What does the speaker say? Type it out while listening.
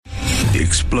The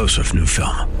explosive new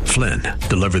film, Flynn,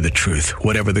 deliver the truth,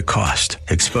 whatever the cost,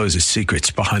 exposes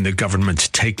secrets behind the government's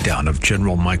takedown of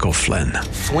General Michael Flynn.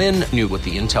 Flynn knew what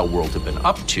the intel world had been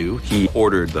up to. He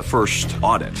ordered the first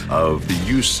audit of the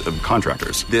use of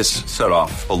contractors. This set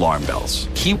off alarm bells.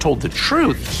 He told the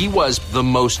truth. He was the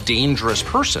most dangerous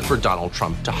person for Donald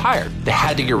Trump to hire. They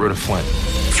had to get rid of Flynn.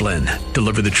 Flynn,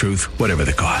 deliver the truth, whatever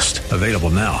the cost. Available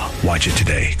now. Watch it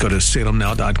today. Go to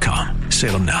salemnow.com.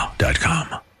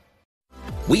 salemnow.com.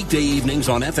 Weekday evenings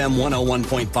on FM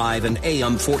 101.5 and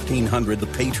AM 1400 The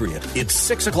Patriot. It's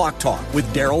 6 o'clock talk with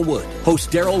Daryl Wood. Host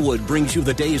Daryl Wood brings you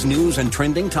the day's news and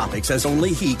trending topics as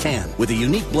only he can, with a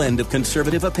unique blend of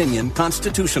conservative opinion,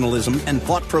 constitutionalism, and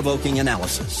thought-provoking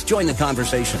analysis. Join the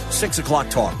conversation. 6 o'clock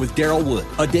talk with Daryl Wood.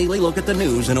 A daily look at the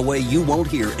news in a way you won't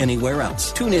hear anywhere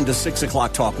else. Tune in to 6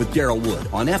 o'clock talk with Daryl Wood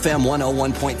on FM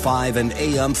 101.5 and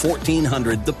AM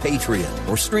 1400 The Patriot,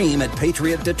 or stream at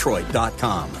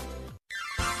patriotdetroit.com.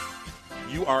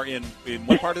 You are in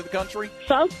what part of the country?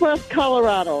 Southwest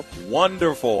Colorado.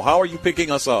 Wonderful. How are you picking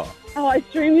us up? Oh, I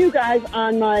stream you guys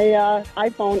on my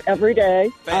iPhone every day.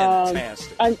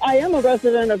 Fantastic. I am a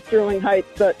resident of Sterling Heights,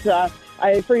 but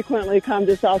I frequently come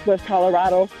to Southwest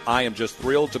Colorado. I am just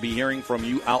thrilled to be hearing from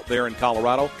you out there in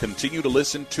Colorado. Continue to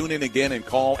listen, tune in again, and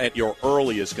call at your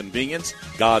earliest convenience.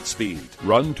 Godspeed.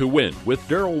 Run to Win with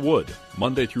Daryl Wood,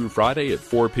 Monday through Friday at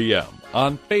 4 p.m.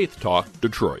 on Faith Talk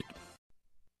Detroit.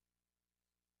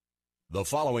 The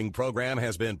following program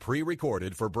has been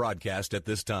pre-recorded for broadcast at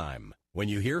this time. When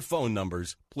you hear phone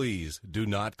numbers, please do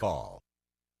not call.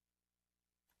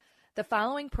 The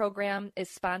following program is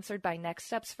sponsored by Next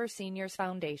Steps for Seniors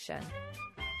Foundation.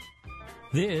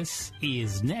 This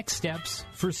is Next Steps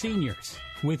for Seniors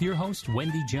with your host,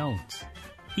 Wendy Jones.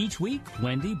 Each week,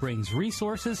 Wendy brings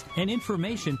resources and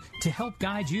information to help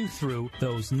guide you through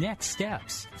those next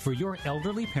steps for your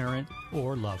elderly parent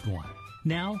or loved one.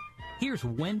 Now, here's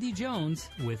Wendy Jones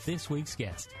with this week's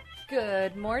guest.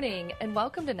 Good morning and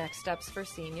welcome to Next Steps for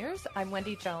Seniors. I'm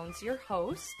Wendy Jones, your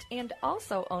host and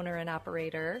also owner and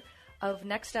operator of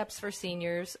Next Steps for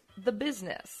Seniors, the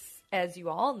business, as you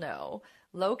all know,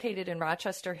 located in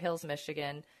Rochester Hills,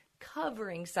 Michigan,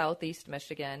 covering Southeast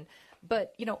Michigan,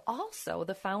 but, also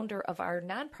the founder of our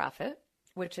nonprofit,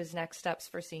 which is Next Steps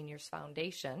for Seniors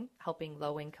Foundation, helping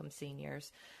low-income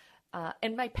seniors.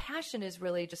 And my passion is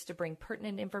really just to bring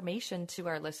pertinent information to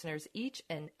our listeners each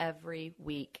and every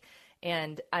week.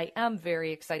 And I am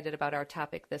very excited about our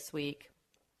topic this week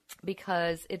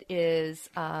because it is,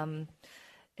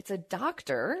 it's a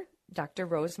doctor, Dr.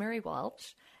 Rosemarie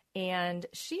Walch, and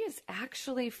she is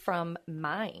actually from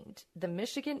MIND, the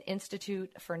Michigan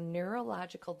Institute for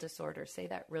Neurological Disorders. Say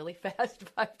that really fast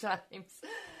 5 times.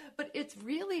 But it's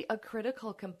really a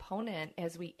critical component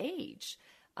as we age,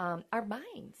 our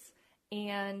minds.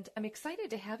 And I'm excited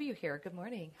to have you here. Good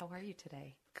morning. How are you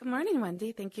today? Good morning,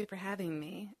 Wendy. Thank you for having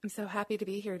me. I'm so happy to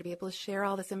be here to be able to share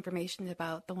all this information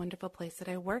about the wonderful place that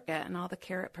I work at and all the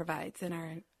care it provides in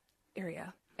our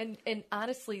area. And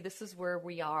honestly, this is where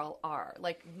we all are.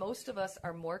 Like, most of us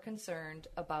are more concerned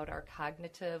about our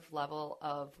cognitive level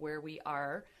of where we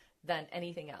are than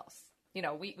anything else.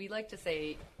 We like to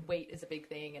say weight is a big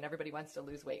thing and everybody wants to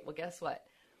lose weight. Well, guess what?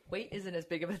 Weight isn't as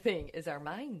big of a thing as our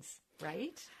minds,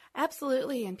 right?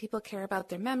 Absolutely, and people care about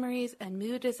their memories, and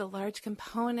mood is a large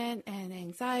component, and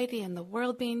anxiety, and the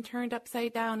world being turned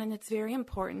upside down, and it's very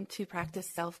important to practice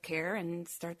self-care and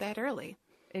start that early.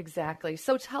 Exactly.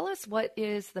 So tell us, what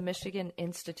is the Michigan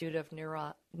Institute of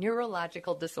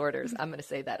Neurological Disorders? I'm going to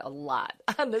say that a lot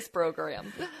on this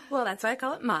program. Well, that's why I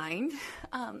call it MIND.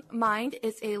 MIND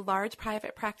is a large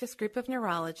private practice group of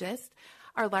neurologists.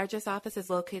 Our largest office is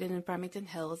located in Farmington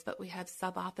Hills, but we have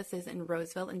sub-offices in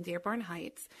Roseville and Dearborn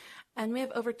Heights. And we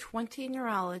have over 20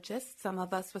 neurologists, some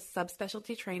of us with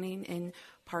subspecialty training in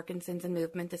Parkinson's and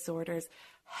movement disorders,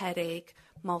 headache,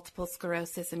 multiple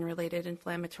sclerosis, and related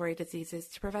inflammatory diseases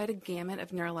to provide a gamut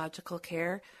of neurological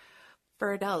care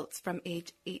for adults from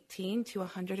age 18 to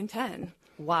 110.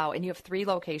 Wow. And you have 3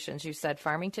 locations. You said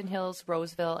Farmington Hills,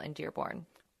 Roseville, and Dearborn.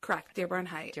 Correct, Dearborn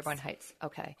Heights. Dearborn Heights,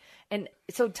 okay. And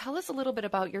so tell us a little bit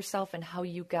about yourself and how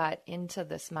you got into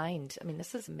this MIND. I mean,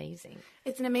 this is amazing.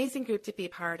 It's an amazing group to be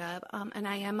part of, and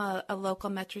I am a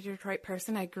local Metro Detroit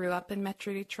person. I grew up in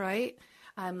Metro Detroit.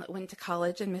 Went to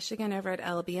college in Michigan over at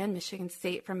LBN, Michigan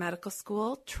State for medical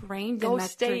school, trained in Metro.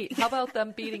 State. How about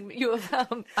them beating U of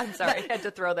M? I'm sorry, I had to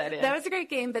throw that in. That was a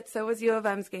great game, but so was U of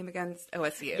M's game against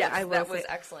OSU. Yes, that was an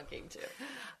excellent game, too.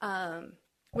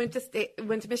 Went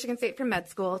to Michigan State for med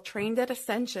school, trained at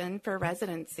Ascension for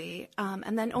residency,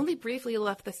 and then only briefly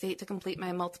left the state to complete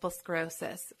my multiple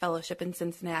sclerosis fellowship in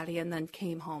Cincinnati, and then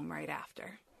came home right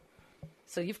after.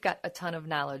 So you've got a ton of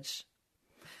knowledge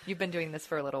You've been doing this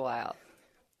for a little while.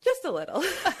 Just a little.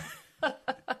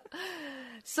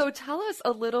 So tell us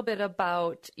a little bit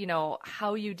about,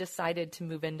 how you decided to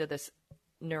move into this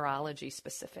neurology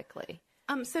specifically.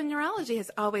 So neurology has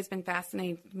always been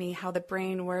fascinating to me, how the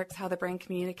brain works, how the brain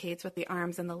communicates with the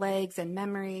arms and the legs and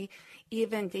memory,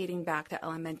 even dating back to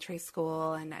elementary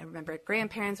school. And I remember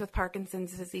grandparents with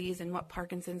Parkinson's disease and what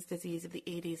Parkinson's disease of the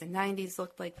 80s and 90s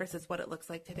looked like versus what it looks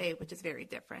like today, which is very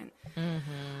different.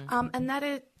 Mm-hmm. And that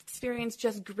experience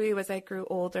just grew as I grew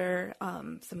older.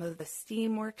 Some of the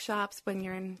STEAM workshops when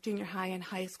you're in junior high and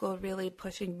high school, really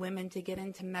pushing women to get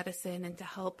into medicine and to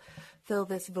help fill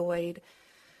this void.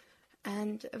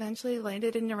 And eventually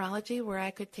landed in neurology where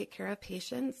I could take care of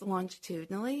patients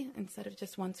longitudinally instead of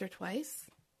just once or twice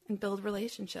and build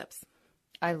relationships.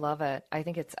 I love it. I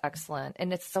think it's excellent.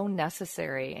 And it's so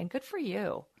necessary and good for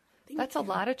you. That's a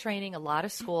lot of training, a lot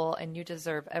of school, and you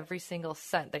deserve every single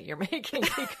cent that you're making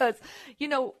because,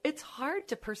 it's hard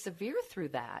to persevere through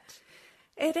that.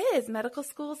 It is. Medical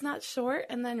school is not short,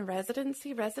 and then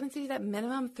residency is at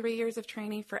minimum 3 years of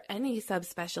training for any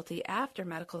subspecialty after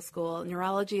medical school.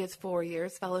 Neurology is 4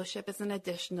 years. Fellowship is an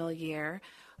additional year.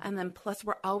 And then plus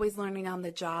we're always learning on the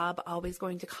job, always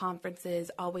going to conferences,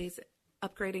 always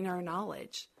upgrading our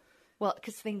knowledge. Well,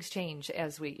 because things change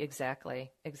as we,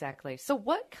 exactly. So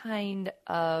what kind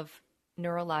of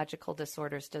neurological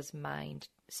disorders does Mind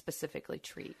specifically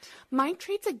treat? Mind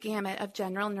treats a gamut of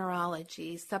general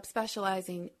neurology,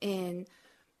 subspecializing in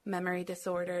memory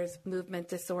disorders, movement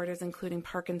disorders, including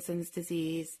Parkinson's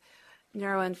disease,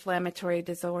 neuroinflammatory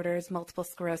disorders, multiple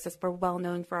sclerosis. We're well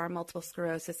known for our multiple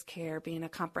sclerosis care, being a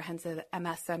comprehensive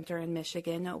MS center in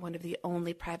Michigan, one of the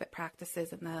only private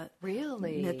practices in the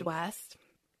Midwest.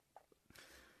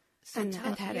 So and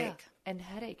headache. Yeah. And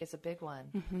headache is a big one.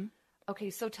 Mm-hmm.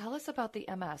 Okay, so tell us about the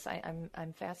MS.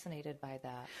 I'm fascinated by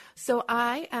that. So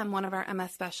I am one of our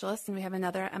MS specialists, and we have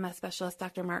another MS specialist,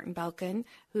 Dr. Martin Belkin,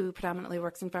 who predominantly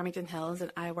works in Farmington Hills,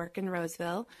 and I work in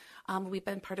Roseville. We've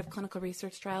been part of clinical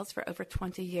research trials for over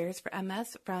 20 years for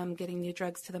MS, from getting new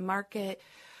drugs to the market,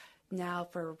 now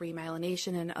for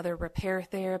remyelination and other repair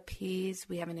therapies.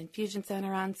 We have an infusion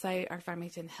center on site. Our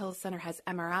Farmington Hills Center has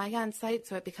MRI on site,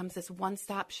 so it becomes this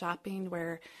one-stop shopping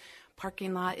where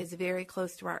parking lot is very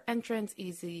close to our entrance,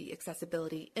 easy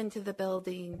accessibility into the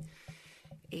building,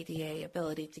 ADA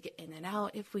ability to get in and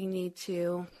out if we need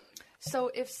to. So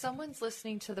if someone's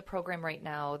listening to the program right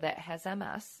now that has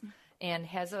MS and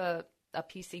has a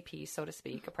PCP, so to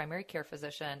speak, a primary care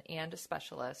physician and a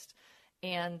specialist,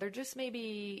 and they're just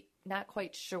maybe not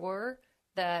quite sure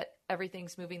that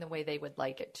everything's moving the way they would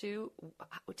like it to,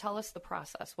 tell us the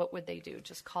process. What would they do?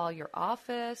 Just call your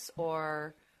office,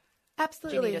 or...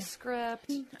 Absolutely. Do you need a script?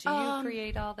 Do you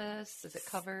create all this? Is it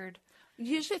covered?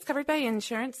 Usually it's covered by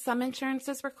insurance. Some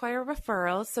insurances require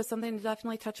referrals, so something to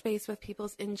definitely touch base with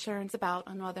people's insurance about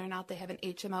on whether or not they have an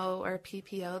HMO or a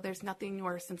PPO. There's nothing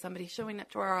worse than somebody showing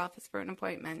up to our office for an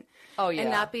appointment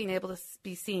and not being able to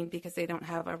be seen because they don't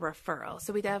have a referral.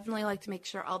 So we definitely like to make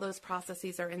sure all those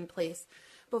processes are in place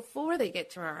before they get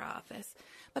to our office.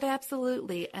 But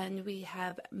absolutely, and we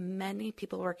have many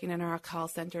people working in our call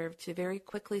center to very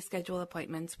quickly schedule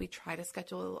appointments. We try to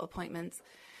schedule appointments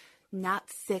not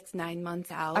 6-9 months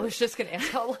out. I was just going to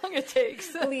ask how long it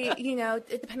takes. We,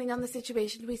 depending on the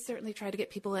situation, we certainly try to get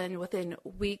people in within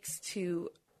weeks to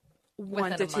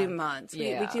 1 to 2 months.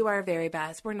 Yeah. We do our very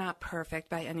best. We're not perfect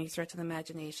by any stretch of the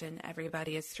imagination.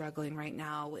 Everybody is struggling right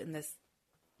now in this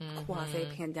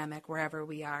quasi-pandemic, wherever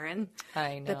we are in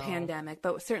the pandemic.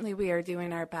 But certainly we are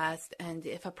doing our best. And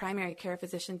if a primary care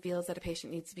physician feels that a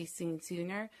patient needs to be seen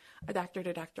sooner, a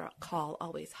doctor-to-doctor call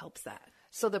always helps that.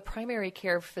 So the primary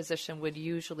care physician would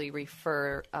usually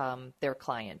refer their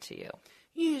client to you?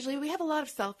 Usually. We have a lot of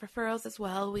self-referrals as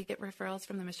well. We get referrals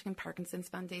from the Michigan Parkinson's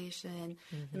Foundation,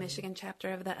 the Michigan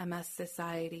chapter of the MS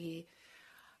Society.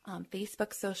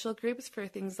 Facebook social groups for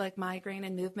things like migraine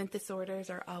and movement disorders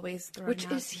are always thrown Which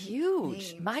out. is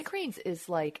huge. Migraines is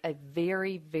like a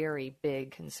very, very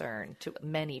big concern to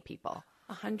many people.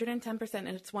 110%, and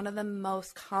it's one of the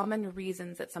most common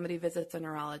reasons that somebody visits a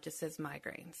neurologist is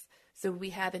migraines. So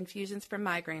we have infusions for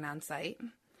migraine on site.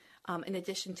 In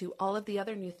addition to all of the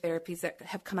other new therapies that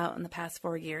have come out in the past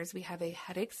 4 years, we have a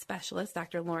headache specialist,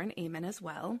 Dr. Lauren Amen, as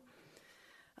well.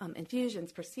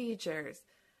 Infusions, procedures,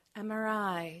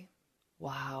 MRI.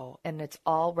 Wow. And it's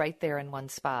all right there in one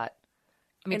spot.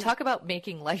 I mean, talk about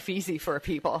making life easy for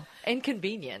people and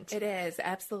convenient. It is,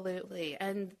 absolutely.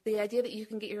 And the idea that you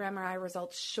can get your MRI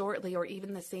results shortly or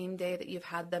even the same day that you've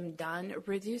had them done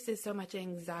reduces so much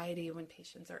anxiety when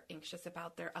patients are anxious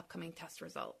about their upcoming test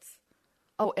results.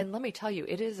 Oh, and let me tell you,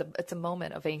 it's a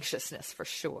moment of anxiousness for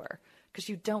sure because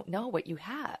you don't know what you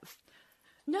have.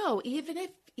 No,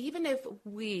 even if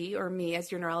we or me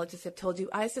as your neurologist have told you,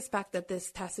 I suspect that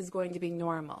this test is going to be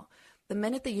normal. The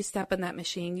minute that you step in that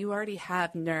machine, you already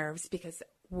have nerves, because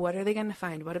what are they going to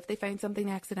find? What if they find something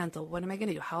accidental? What am I going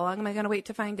to do? How long am I going to wait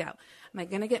to find out? Am I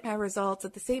going to get my results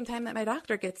at the same time that my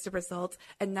doctor gets the results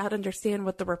and not understand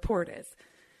what the report is?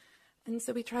 And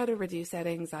so we try to reduce that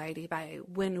anxiety by,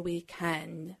 when we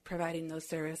can, providing those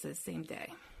services same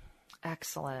day.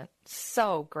 Excellent.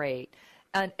 So great.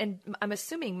 And I'm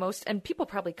assuming and people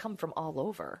probably come from all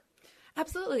over.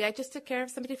 Absolutely. I just took care of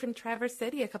somebody from Traverse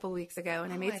City a couple of weeks ago,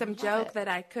 and I made some joke that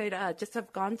I could just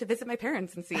have gone to visit my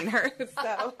parents and seen her.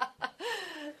 So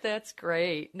that's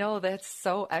great. No, that's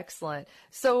so excellent.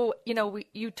 So,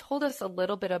 you told us a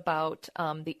little bit about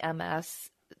the MS.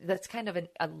 That's kind of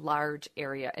a large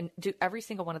area. And do every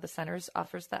single one of the centers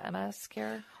offers the MS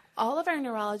care? All of our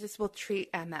neurologists will treat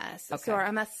MS. Okay. So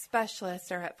our MS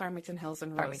specialists are at Farmington Hills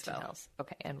and Roseville. Farmington Hills.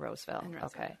 Okay, and Roseville.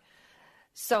 Okay.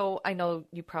 So I know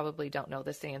you probably don't know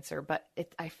this answer, but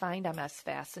I find MS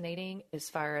fascinating as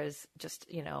far as just,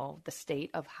 the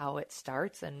state of how it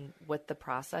starts and what the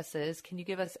process is. Can you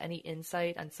give us any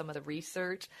insight on some of the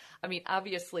research? I mean,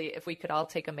 obviously, if we could all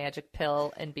take a magic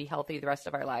pill and be healthy the rest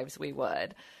of our lives, we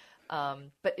would.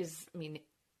 But is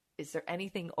there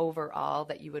anything overall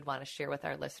that you would want to share with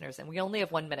our listeners? And we only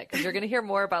have 1 minute because you're going to hear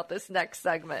more about this next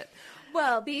segment.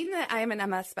 Well, being that I am an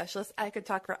MS specialist, I could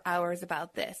talk for hours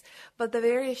about this. But the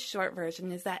very short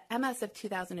version is that MS of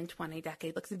 2020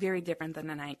 decade looks very different than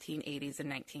the 1980s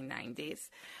and 1990s.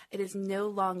 It is no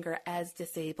longer as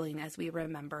disabling as we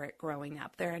remember it growing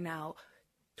up. There are now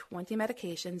 20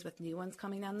 medications with new ones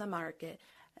coming on the market,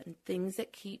 and things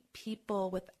that keep people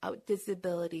without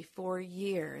disability for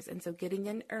years. And so getting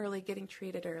in early, getting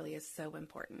treated early is so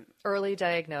important. Early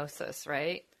diagnosis,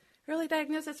 right? Early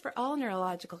diagnosis for all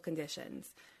neurological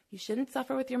conditions. You shouldn't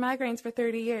suffer with your migraines for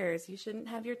 30 years. You shouldn't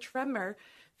have your tremor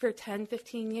for 10,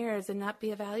 15 years and not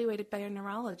be evaluated by a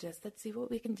neurologist. Let's see what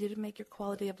we can do to make your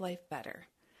quality of life better.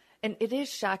 And it is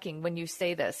shocking when you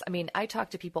say this. I mean, I talk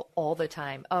to people all the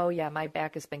time. Oh, yeah, my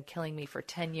back has been killing me for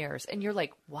 10 years. And you're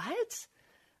like, what?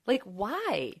 Like,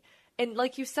 why? And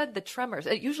like you said, the tremors,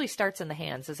 it usually starts in the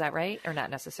hands. Is that right? Or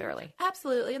not necessarily?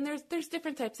 Absolutely. And there's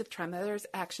different types of tremor. There's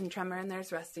action tremor and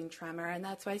there's resting tremor. And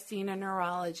that's why seeing a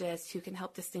neurologist who can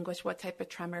help distinguish what type of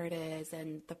tremor it is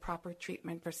and the proper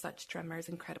treatment for such tremor is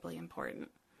incredibly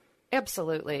important.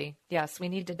 Absolutely. Yes, we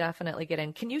need to definitely get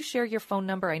in. Can you share your phone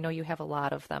number? I know you have a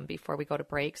lot of them before we go to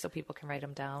break so people can write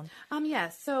them down.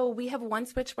 Yes. So we have one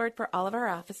switchboard for all of our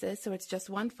offices. So it's just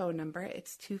one phone number.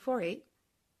 It's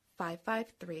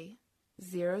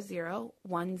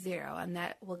 248-553-0010, and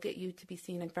that will get you to be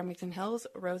seen in Farmington Hills,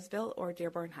 Roseville, or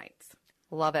Dearborn Heights.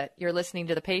 Love it. You're listening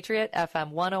to The Patriot,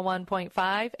 FM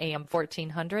 101.5, AM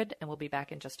 1400, and we'll be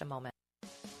back in just a moment.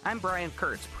 I'm Brian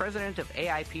Kurtz, president of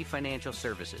AIP Financial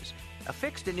Services. A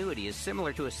fixed annuity is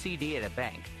similar to a CD at a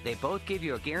bank. They both give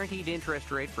you a guaranteed interest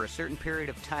rate for a certain period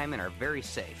of time and are very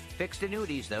safe. Fixed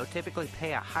annuities, though, typically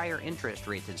pay a higher interest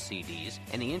rate than CDs,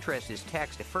 and the interest is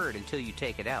tax-deferred until you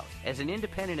take it out. As an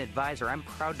independent advisor, I'm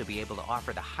proud to be able to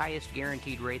offer the highest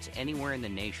guaranteed rates anywhere in the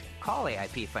nation. Call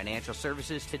AIP Financial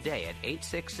Services today at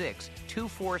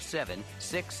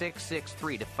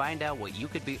 866-247-6663 to find out what you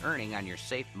could be earning on your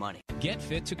safe money. Get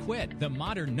Fit to Quit, the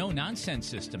modern no-nonsense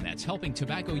system that's helping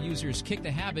tobacco users kick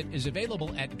the habit, is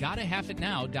available at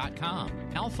gottahalfitnow.com.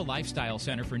 Alpha Lifestyle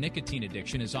Center for Nicotine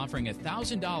Addiction is offering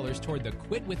 $1,000 toward the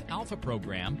Quit with Alpha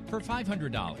program for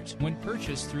 $500 when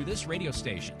purchased through this radio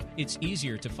station. It's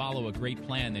easier to follow a great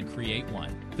plan than create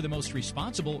one. For the most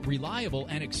responsible, reliable,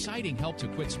 and exciting help to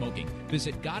quit smoking,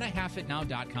 visit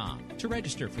gottahalfitnow.com to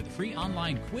register for the free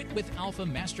online Quit with Alpha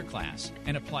Masterclass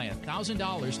and apply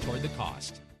 $1,000 toward the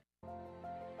cost.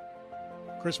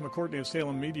 Chris McCourtney of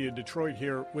Salem Media Detroit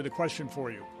here with a question for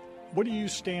you. What do you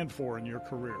stand for in your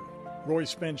career? Roy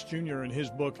Spence Jr. in his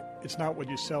book, It's Not What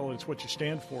You Sell, It's What You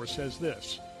Stand For, says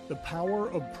this: the power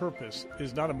of purpose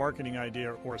is not a marketing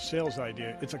idea or a sales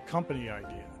idea, it's a company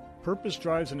idea. Purpose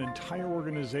drives an entire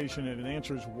organization and it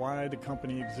answers why the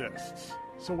company exists.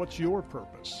 So what's your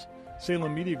purpose?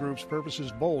 Salem Media Group's purpose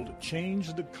is bold: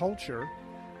 change the culture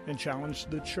and challenge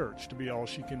the church to be all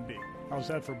she can be. How's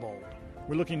that for bold?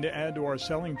 We're looking to add to our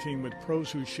selling team with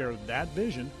pros who share that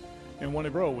vision and want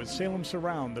to grow with Salem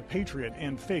Surround, The Patriot,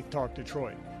 and Faith Talk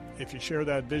Detroit. If you share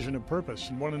that vision of purpose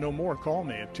and want to know more, call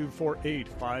me at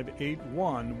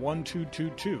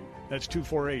 248-581-1222. That's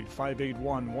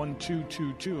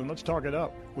 248-581-1222, and let's talk it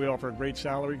up. We offer a great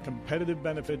salary, competitive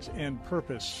benefits, and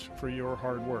purpose for your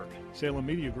hard work. Salem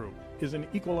Media Group is an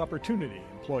equal opportunity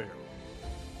employer.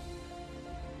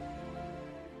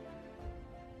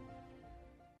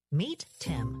 Meet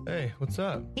Tim. Hey, what's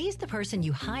up? He's the person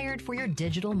you hired for your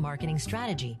digital marketing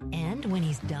strategy. And when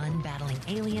he's done battling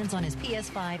aliens on his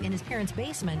PS5 in his parents'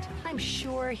 basement, I'm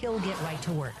sure he'll get right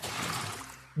to work.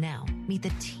 Now, meet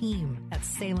the team at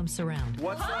Salem Surround.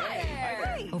 What's up?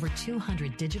 Hi. Over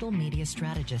 200 digital media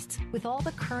strategists with all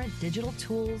the current digital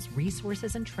tools,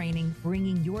 resources, and training,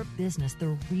 bringing your business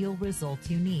the real results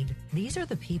you need. These are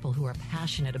the people who are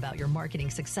passionate about your marketing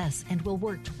success and will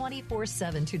work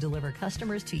 24/7 to deliver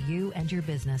customers to you and your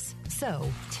business. So,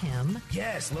 Tim.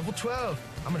 Yes, level 12.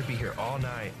 I'm going to be here all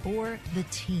night. Or the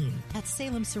team at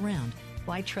Salem Surround.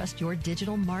 Why trust your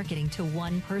digital marketing to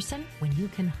one person when you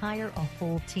can hire a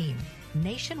whole team?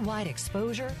 Nationwide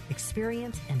exposure,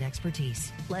 experience, and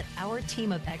expertise. Let our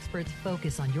team of experts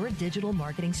focus on your digital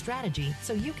marketing strategy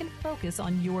so you can focus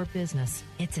on your business.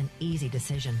 It's an easy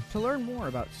decision. To learn more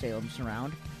about Salem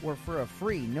Surround or for a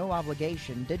free,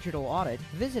 no-obligation digital audit,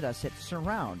 visit us at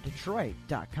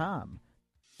surrounddetroit.com.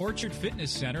 Orchard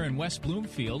Fitness Center in West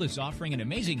Bloomfield is offering an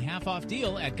amazing half-off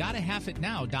deal at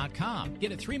GottaHalfItNow.com.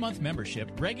 Get a 3-month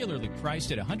membership regularly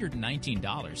priced at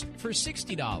 $119 for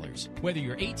 $60. Whether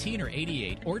you're 18 or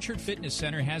 88, Orchard Fitness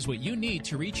Center has what you need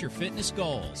to reach your fitness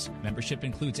goals. Membership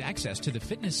includes access to the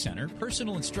fitness center,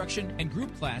 personal instruction, and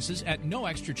group classes at no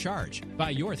extra charge.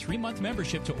 Buy your 3-month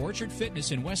membership to Orchard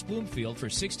Fitness in West Bloomfield for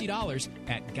 $60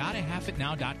 at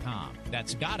GottaHalfItNow.com.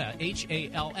 That's Gotta,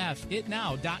 H-A-L-F,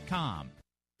 itnow.com.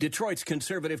 Detroit's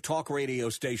conservative talk radio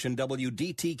station,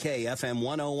 WDTK, FM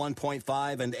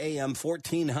 101.5 and AM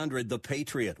 1400, The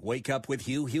Patriot. Wake up with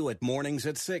Hugh Hewitt mornings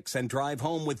at 6 and drive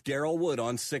home with Daryl Wood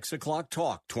on 6 o'clock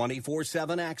talk.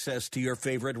 24/7 access to your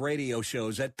favorite radio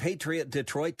shows at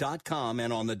patriotdetroit.com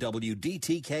and on the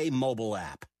WDTK mobile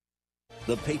app.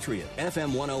 The Patriot,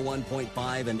 FM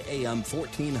 101.5 and AM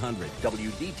 1400,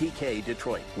 WDTK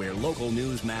Detroit, where local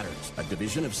news matters. A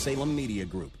division of Salem Media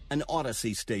Group, an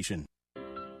Odyssey station.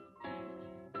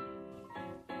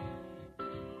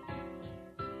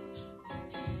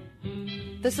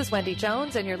 This is Wendy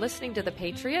Jones, and you're listening to The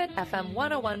Patriot, FM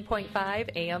 101.5,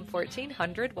 AM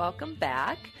 1400. Welcome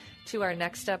back to our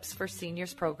Next Steps for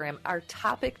Seniors program. Our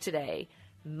topic today,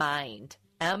 Mind,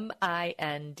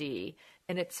 M-I-N-D.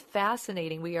 And it's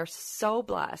fascinating. We are so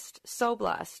blessed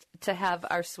to have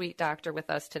our sweet doctor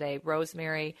with us today,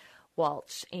 Rosemarie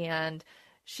Walch. And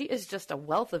she is just a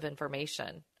wealth of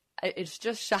information. It's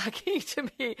just shocking to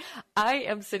me. I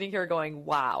am sitting here going,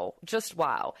 wow, just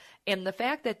wow. And the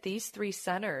fact that these 3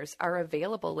 centers are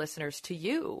available, listeners, to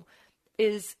you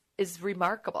is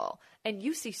remarkable. And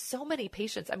you see so many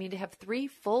patients. I mean, to have 3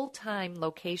 full-time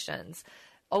locations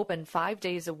open 5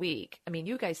 days a week. I mean,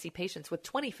 you guys see patients with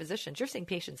 20 physicians. You're seeing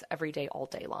patients every day, all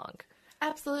day long.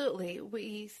 Absolutely.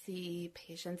 We see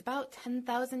patients, about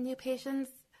 10,000 new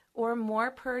patients or more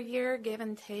per year, give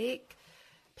and take.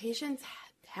 Patients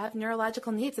have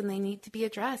neurological needs, and they need to be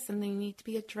addressed, and they need to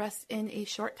be addressed in a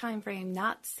short time frame,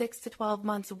 not 6 to 12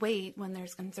 months wait when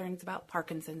there's concerns about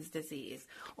Parkinson's disease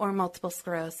or multiple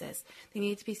sclerosis. They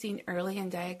need to be seen early and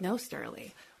diagnosed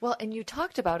early. Well, and you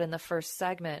talked about in the first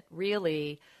segment,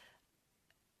 really,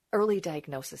 early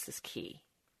diagnosis is key,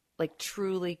 like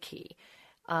truly key.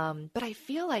 But I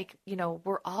feel like,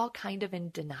 we're all kind of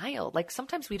in denial. Like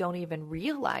sometimes we don't even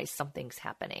realize something's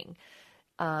happening.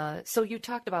 So you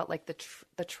talked about like the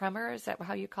tremor, is that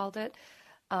how you called it?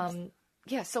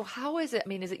 Yeah. So how is it? I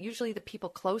mean, is it usually the people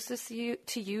closest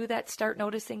to you that start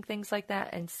noticing things like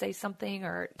that and say something,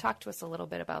 or talk to us a little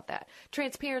bit about that?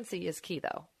 Transparency is key,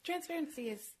 though. Transparency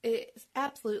is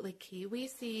absolutely key. We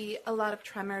see a lot of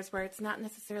tremors where it's not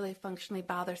necessarily functionally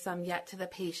bothersome yet to the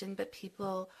patient, but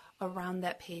people around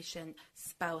that patient,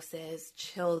 spouses,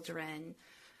 children,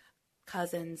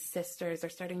 cousins, sisters, are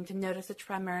starting to notice a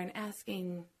tremor and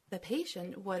asking the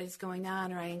patient what is going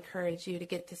on, or I encourage you to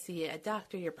get to see a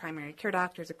doctor. Your primary care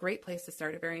doctor is a great place to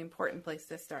start, a very important place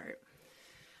to start.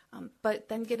 But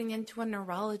then getting into a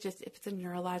neurologist, if it's a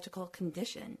neurological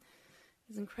condition,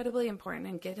 is incredibly important,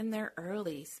 and get in there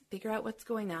early, figure out what's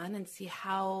going on, and see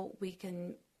how we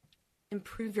can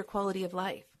improve your quality of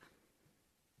life.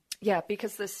 Yeah,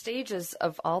 because the stages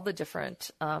of all the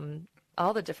different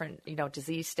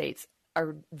disease states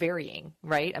are varying,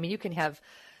 right? I mean, you can have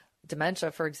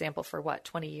dementia, for example, for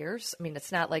 20 years? I mean,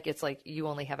 it's not like it's like you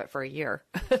only have it for a year.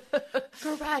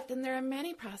 Correct. And there are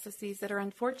many processes that are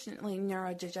unfortunately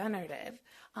neurodegenerative.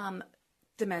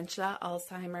 Dementia,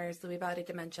 Alzheimer's, Lewy body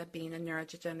dementia being a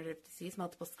neurodegenerative disease.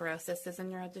 Multiple sclerosis is a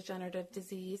neurodegenerative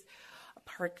disease.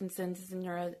 Parkinson's is a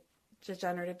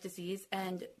neurodegenerative disease.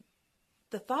 And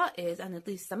the thought is, and at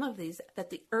least some of these,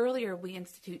 that the earlier we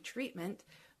institute treatment,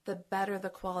 the better the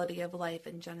quality of life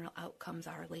and general outcomes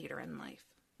are later in life.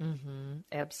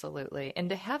 Absolutely. And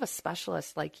to have a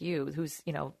specialist like you who's,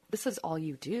 this is all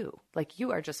you do. Like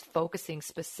you are just focusing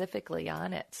specifically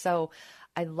on it. So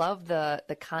I love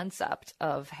the concept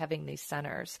of having these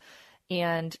centers.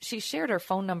 And she shared her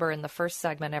phone number in the first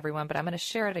segment, everyone, but I'm going to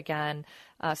share it again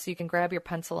so you can grab your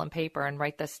pencil and paper and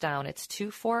write this down. It's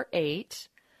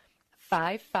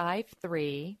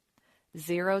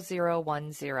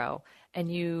 248-553-0010. And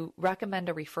you recommend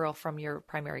a referral from your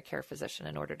primary care physician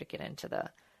in order to get into the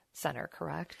center,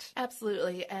 correct?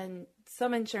 Absolutely. And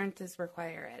some insurances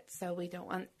require it. So we don't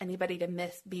want anybody to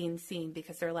miss being seen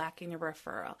because they're lacking a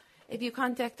referral. If you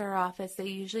contact our office, they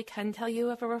usually can tell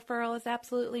you if a referral is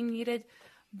absolutely needed.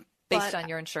 Based on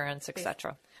your insurance,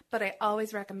 etc. But I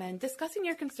always recommend discussing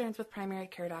your concerns with primary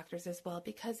care doctors as well,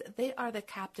 because they are the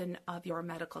captain of your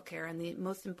medical care and the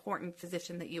most important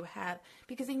physician that you have,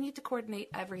 because they need to coordinate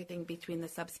everything between the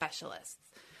subspecialists.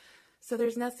 So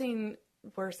there's nothing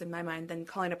worse in my mind than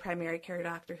calling a primary care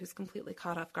doctor who's completely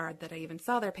caught off guard that I even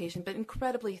saw their patient, but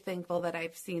incredibly thankful that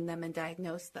I've seen them and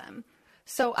diagnosed them.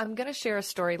 So I'm going to share a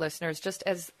story, listeners. Just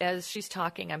as she's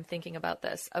talking, I'm thinking about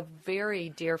this. A very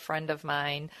dear friend of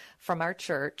mine from our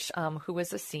church who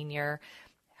was a senior,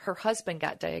 her husband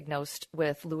got diagnosed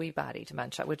with Lewy body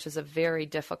dementia, which is a very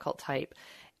difficult type.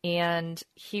 And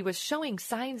he was showing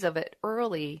signs of it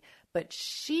early, but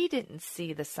she didn't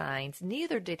see the signs.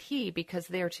 Neither did he, because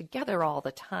they're together all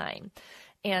the time.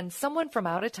 And someone from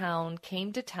out of town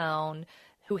came to town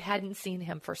who hadn't seen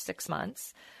him for 6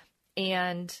 months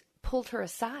and pulled her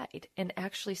aside and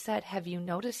actually said, have you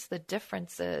noticed the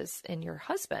differences in your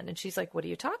husband? And she's like, what are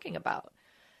you talking about?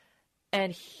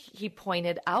 And he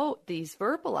pointed out these,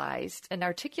 verbalized and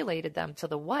articulated them to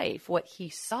the wife, what he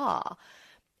saw.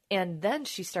 And then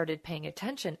she started paying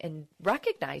attention and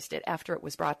recognized it after it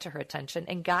was brought to her attention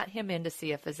and got him in to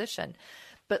see a physician.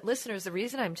 But listeners, the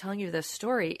reason I'm telling you this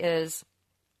story is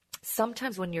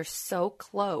sometimes when you're so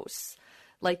close,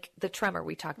 like the tremor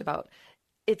we talked about,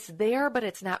 it's there, but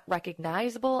it's not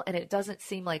recognizable, and it doesn't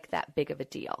seem like that big of a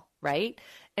deal, right?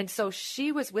 And so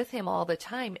she was with him all the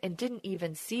time and didn't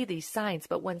even see these signs.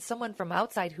 But when someone from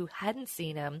outside who hadn't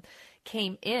seen him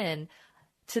came in,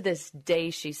 to this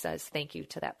day, she says thank you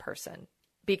to that person,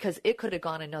 because it could have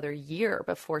gone another year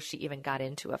before she even got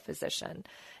into a physician.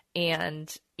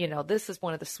 And, this is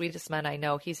one of the sweetest men I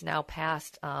know. He's now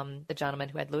passed, the gentleman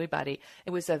who had Lewy body.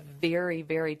 It was a very,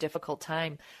 very difficult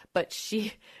time, but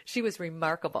she was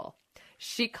remarkable.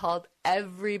 She called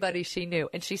everybody she knew,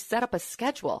 and she set up a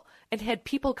schedule and had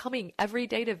people coming every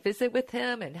day to visit with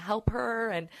him and help her.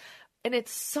 And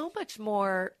it's so much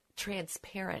more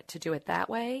transparent to do it that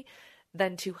way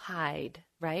than to hide,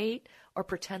 right? Or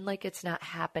pretend like it's not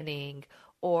happening,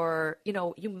 or,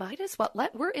 you might as well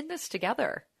we're in this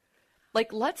together.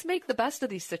 Like, let's make the best of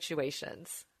these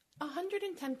situations.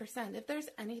 110%. If there's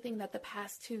anything that the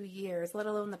past 2 years, let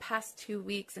alone the past 2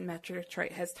 weeks in Metro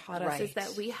Detroit has taught us, is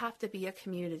that we have to be a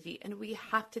community and we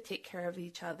have to take care of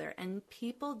each other. And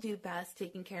people do best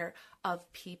taking care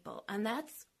of people. And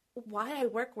that's why I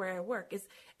work where I work.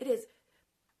 It is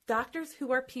doctors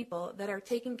who are people that are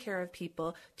taking care of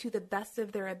people to the best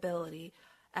of their ability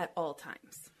at all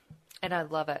times. And I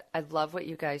love it. I love what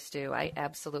you guys do. I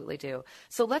absolutely do.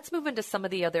 So let's move into some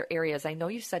of the other areas. I know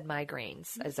you said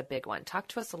migraines is a big one. Talk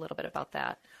to us a little bit about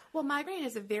that. Well, migraine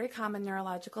is a very common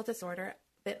neurological disorder, a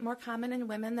bit more common in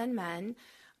women than men.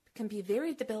 It can be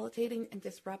very debilitating and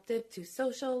disruptive to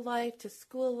social life, to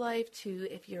school life, to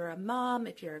if you're a mom,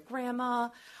 if you're a grandma,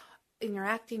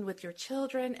 interacting with your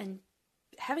children and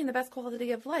having the best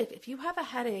quality of life. If you have a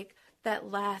headache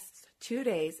that lasts 2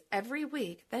 days every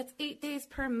week, that's 8 days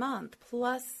per month,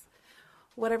 plus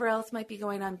whatever else might be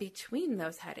going on between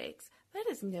those headaches. That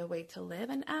is no way to live,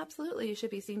 and absolutely you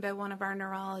should be seen by one of our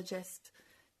neurologists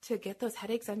to get those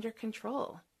headaches under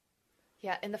control.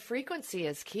 Yeah, and the frequency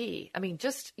is key. I mean,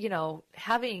 just,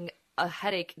 having a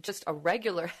headache, just a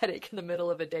regular headache in the middle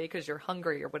of a day because you're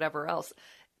hungry or whatever else,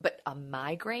 but a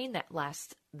migraine that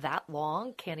lasts that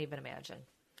long, can't even imagine.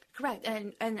 Correct.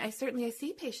 And I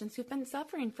see patients who've been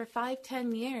suffering for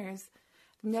 5-10 years,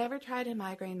 never tried a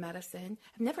migraine medicine,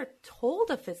 have never told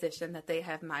a physician that they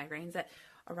have migraines, that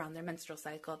around their menstrual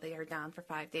cycle they are down for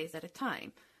 5 days at a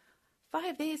time.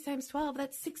 5 days times 12,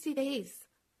 that's 60 days,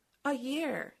 a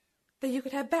year that you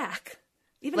could have back.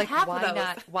 Even like, half of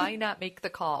those. Why not make the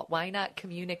call? Why not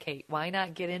communicate? Why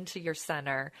not get into your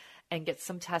center and get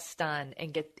some tests done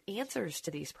and get answers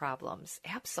to these problems?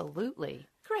 Absolutely.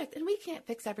 Correct. And we can't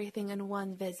fix everything in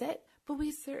one visit, but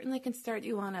we certainly can start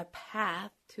you on a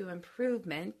path to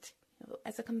improvement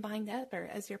as a combined effort,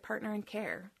 as your partner in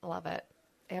care. Love it.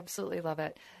 Absolutely love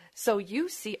it. So you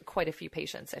see quite a few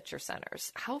patients at your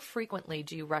centers. How frequently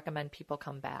do you recommend people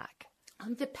come back?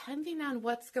 Depending on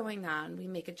what's going on, we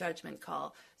make a judgment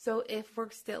call. So if we're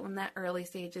still in that early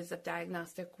stages of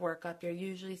diagnostic workup, you're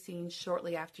usually seen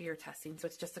shortly after your testing, so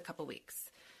it's just a couple weeks.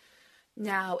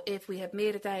 Now, if we have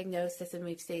made a diagnosis and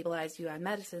we've stabilized you on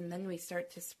medicine, then we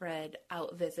start to spread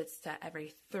out visits to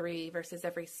every 3 versus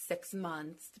every 6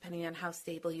 months, depending on how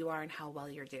stable you are and how well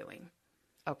you're doing.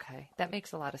 Okay, that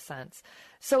makes a lot of sense.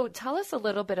 So tell us a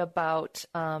little bit about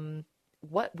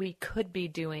what we could be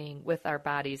doing with our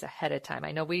bodies ahead of time.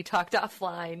 I know we talked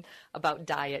offline about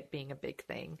diet being a big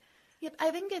thing. Yep,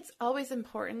 I think it's always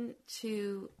important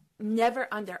to never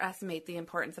underestimate the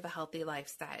importance of a healthy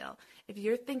lifestyle. If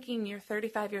you're thinking you're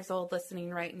 35 years old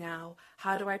listening right now,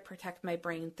 how do I protect my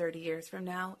brain 30 years from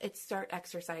now? It's start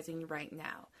exercising right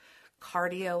now.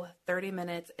 Cardio, 30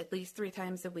 minutes, at least 3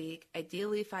 times a week,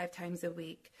 ideally 5 times a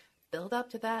week. Build up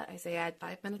to that. I say add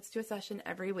 5 minutes to a session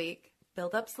every week.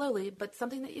 Build up slowly, but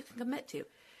something that you can commit to.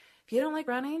 If you don't like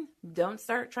running, don't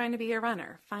start trying to be a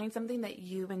runner. Find something that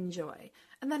you enjoy.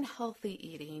 And then healthy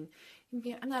eating.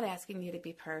 I'm not asking you to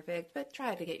be perfect, but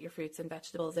try to get your fruits and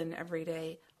vegetables in every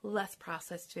day. Less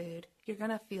processed food. You're going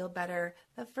to feel better.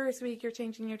 The first week you're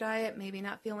changing your diet, maybe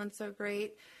not feeling so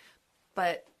great,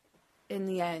 but in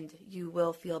the end, you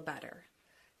will feel better.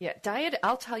 Yeah, diet,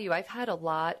 I'll tell you, I've had a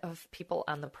lot of people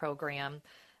on the program.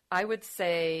 I would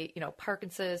say,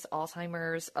 Parkinson's,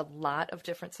 Alzheimer's, a lot of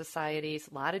different societies,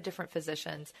 a lot of different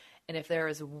physicians. And if there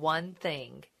is one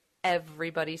thing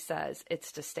everybody says,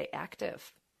 it's to stay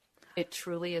active. It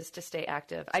truly is to stay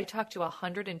active. I talked to a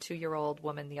 102-year-old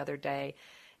woman the other day,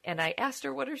 and I asked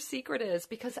her what her secret is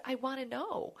because I want to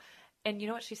know. And you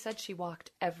know what she said? She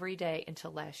walked every day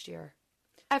until last year.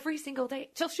 Every single day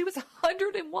till she was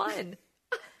 101.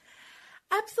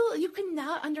 Absolutely. You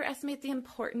cannot underestimate the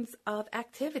importance of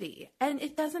activity. And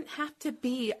it doesn't have to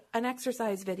be an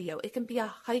exercise video. It can be a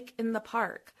hike in the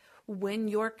park when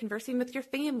you're conversing with your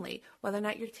family, whether or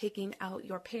not you're taking out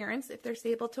your parents if they're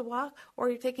able to walk, or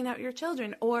you're taking out your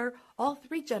children, or all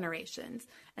 3 generations.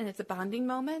 And it's a bonding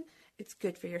moment. It's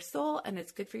good for your soul, and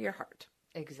it's good for your heart.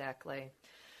 Exactly.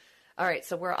 All right,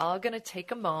 so we're all going to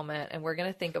take a moment, and we're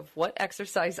going to think of what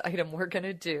exercise item we're going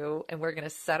to do, and we're going to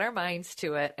set our minds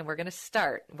to it, and we're going to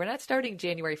start. We're not starting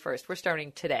January 1st. We're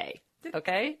starting today,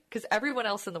 okay? Because everyone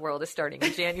else in the world is starting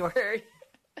in January.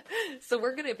 So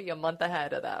we're going to be a month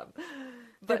ahead of them.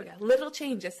 But little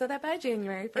changes so that by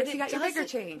January 1st, you got your bigger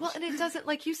change. Well, and it doesn't,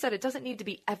 like you said, it doesn't need to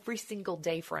be every single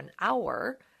day for an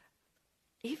hour.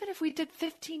 Even if we did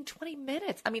 15, 20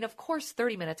 minutes. I mean, of course,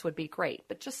 30 minutes would be great,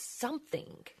 but just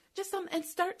something. And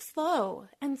start slow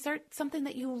and start something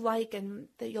that you like and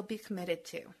that you'll be committed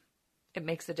to. It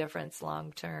makes a difference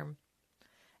long term.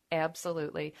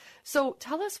 Absolutely. So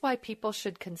tell us why people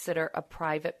should consider a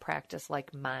private practice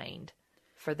like Mind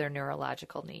for their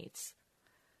neurological needs.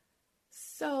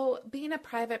 So being a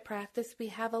private practice, we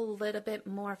have a little bit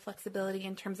more flexibility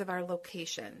in terms of our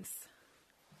locations.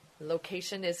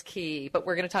 Location is key, but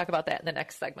we're going to talk about that in the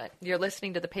next segment. You're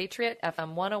listening to The Patriot,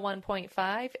 FM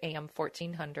 101.5, AM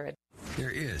 1400.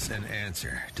 There is an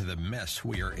answer to the mess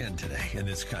we are in today in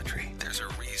this country. There's a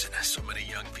reason so many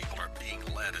young people are being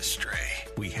led astray.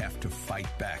 We have to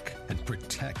fight back and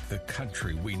protect the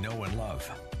country we know and love.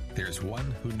 There's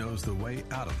one who knows the way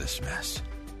out of this mess.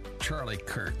 Charlie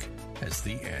Kirk has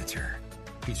the answer.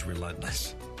 He's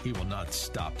relentless. He will not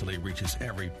stop till he reaches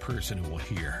every person who will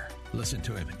hear. Listen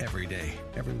to him every day,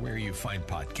 everywhere you find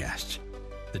podcasts.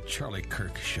 The Charlie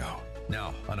Kirk Show,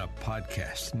 now on a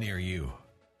podcast near you.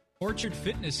 Orchard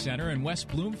Fitness Center in West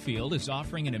Bloomfield is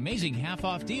offering an amazing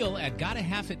half-off deal at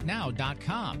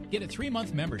GottaHalfItNow.com. Get a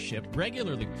 3-month membership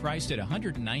regularly priced at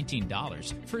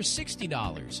 $119 for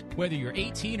 $60. Whether you're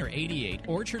 18 or 88,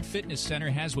 Orchard Fitness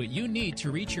Center has what you need to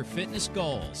reach your fitness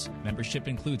goals. Membership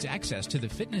includes access to the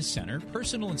fitness center,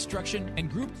 personal instruction,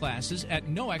 and group classes at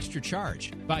no extra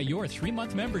charge. Buy your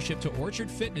 3-month membership to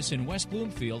Orchard Fitness in West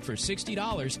Bloomfield for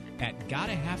 $60 at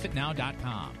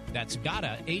GottaHalfItNow.com. That's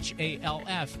Gotta,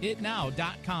 H-A-L-F,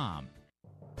 itnow.com.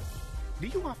 Do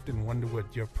you often wonder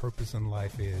what your purpose in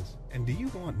life is? And do you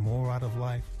want more out of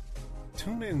life?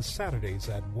 Tune in Saturdays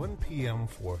at 1 p.m.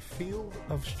 for Field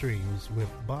of Streams with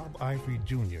Bob Ivory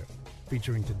Jr.,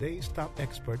 featuring today's top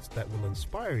experts that will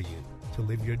inspire you to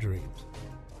live your dreams.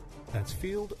 That's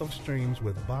Field of Streams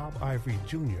with Bob Ivory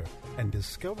Jr., and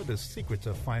discover the secrets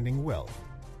of finding wealth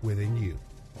within you.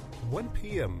 1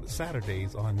 p.m.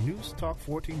 Saturdays on News Talk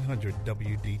 1400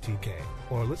 WDTK,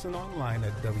 or listen online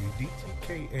at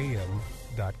WDTKAM.com.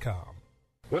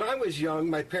 When I was young,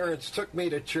 my parents took me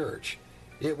to church.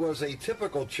 It was a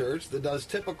typical church that does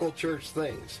typical church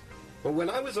things. But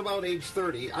when I was about age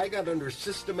 30, I got under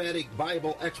systematic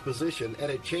Bible exposition,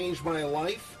 and it changed my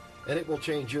life, and it will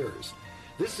change yours.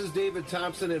 This is David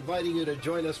Thompson inviting you to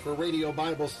join us for Radio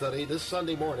Bible Study this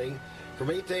Sunday morning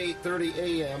from 8 to 8:30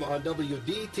 a.m. on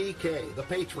WDTK, The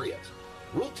Patriot.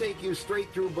 We'll take you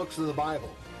straight through books of the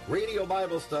Bible. Radio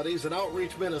Bible Studies, an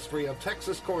outreach ministry of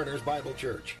Texas Corners Bible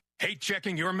Church. Hate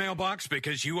checking your mailbox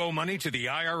because you owe money to the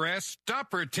IRS?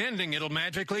 Stop pretending it'll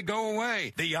magically go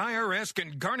away. The IRS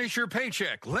can garnish your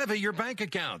paycheck, levy your bank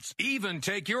accounts, even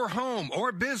take your home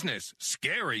or business.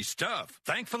 Scary stuff.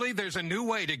 Thankfully, there's a new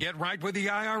way to get right with the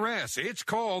IRS. It's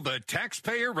called the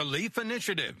Taxpayer Relief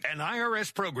Initiative, an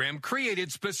IRS program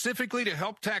created specifically to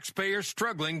help taxpayers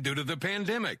struggling due to the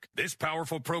pandemic. This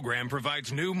powerful program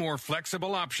provides new, more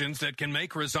flexible options that can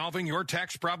make resolving your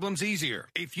tax problems easier.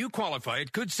 If you qualify,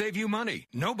 it could save you money.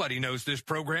 Nobody knows this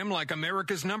program like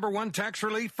America's #1 tax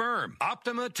relief firm,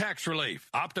 Optima Tax Relief.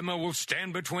 Optima will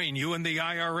stand between you and the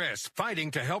IRS,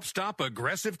 fighting to help stop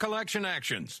aggressive collection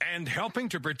actions and helping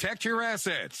to protect your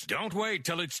assets. Don't wait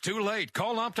till it's too late.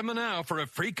 Call Optima now for a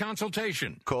free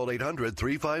consultation. Call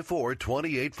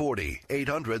 800-354-2840.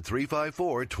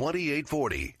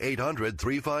 800-354-2840.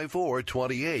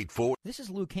 800-354-2840. This is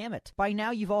Luke Hammett. By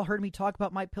now, you've all heard me talk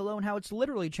about MyPillow and how it's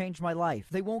literally changed my life.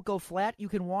 They won't go flat. You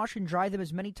can wash and dry them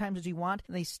as many times as you want,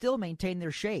 and they still maintain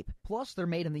their shape. Plus, they're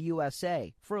made in the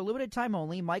USA. For a limited time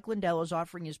only, Mike Lindell is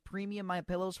offering his premium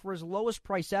MyPillows for his lowest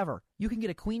price ever. You can get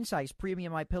a queen-size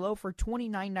premium MyPillow for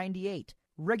 $29.98.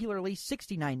 Regularly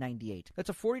 $69.98.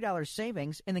 That's a $40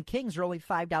 savings, and the Kings are only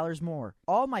 $5 more.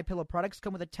 All MyPillow products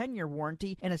come with a 10-year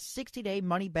warranty and a 60-day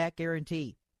money-back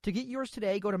guarantee. To get yours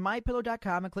today, go to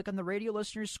MyPillow.com and click on the radio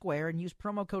listeners square and use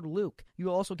promo code Luke.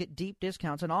 You'll also get deep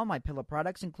discounts on all MyPillow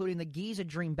products, including the Giza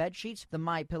Dream bed sheets, the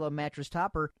MyPillow mattress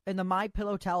topper, and the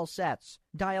MyPillow towel sets.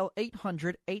 Dial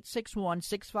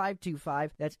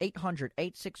 800-861-6525. That's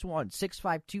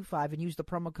 800-861-6525 and use the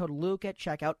promo code Luke at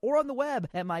checkout or on the web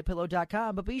at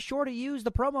MyPillow.com. But be sure to use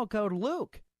the promo code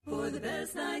Luke. For the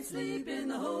best night's sleep in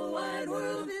the whole wide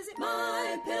world, visit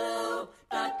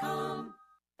MyPillow.com.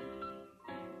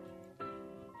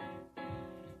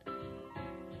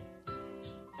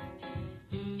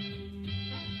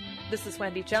 This is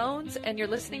Wendy Jones, and you're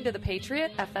listening to The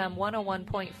Patriot, FM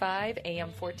 101.5,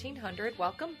 AM 1400.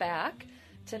 Welcome back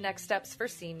to Next Steps for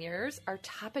Seniors. Our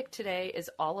topic today is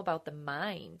all about the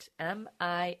mind,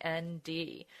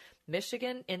 M-I-N-D,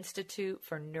 Michigan Institute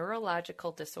for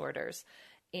Neurological Disorders.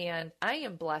 And I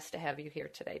am blessed to have you here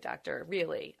today, Doctor.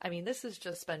 Really. I mean, this has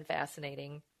just been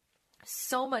fascinating.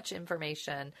 So much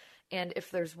information. And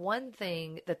if there's one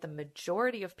thing that the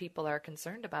majority of people are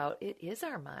concerned about, it is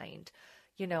our mind.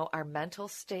 You know, our mental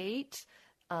state,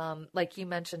 like you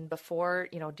mentioned before,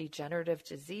 you know, degenerative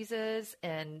diseases,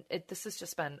 and this has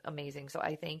just been amazing. So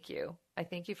I thank you. I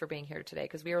thank you for being here today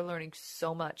because we are learning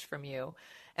so much from you,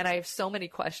 and I have so many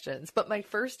questions. But my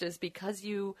first is because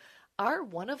you are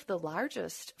one of the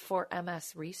largest for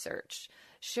MS research.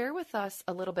 Share with us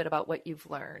a little bit about what you've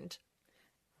learned.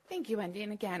 Thank you, Wendy.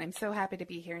 And again, I'm so happy to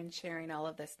be here and sharing all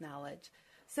of this knowledge.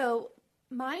 So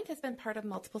MIND has been part of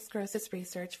multiple sclerosis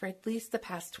research for at least the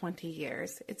past 20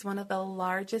 years. It's one of the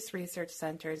largest research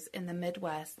centers in the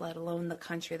Midwest, let alone the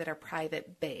country, that are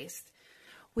private-based.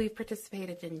 We've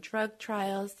participated in drug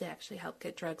trials to actually help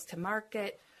get drugs to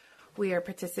market. We are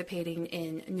participating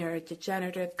in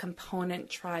neurodegenerative component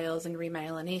trials and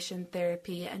remyelination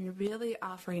therapy, and really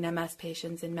offering MS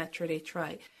patients in Metro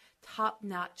Detroit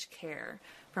top-notch care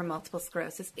for multiple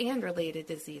sclerosis and related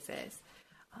diseases.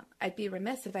 I'd be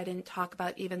remiss if I didn't talk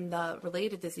about even the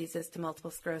related diseases to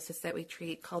multiple sclerosis that we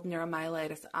treat, called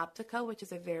neuromyelitis optica, which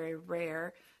is a very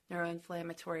rare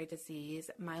neuroinflammatory disease,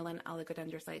 myelin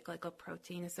oligodendrocyte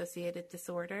glycoprotein-associated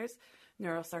disorders,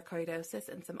 neurosarcoidosis,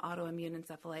 and some autoimmune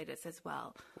encephalitis as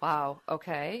well. Wow,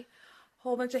 okay.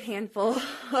 Whole bunch of handful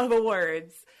of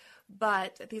words.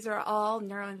 But these are all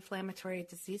neuroinflammatory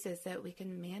diseases that we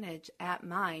can manage at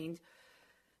MIND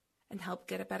and help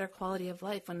get a better quality of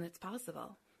life when it's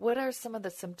possible. What are some of the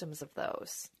symptoms of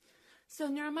those? So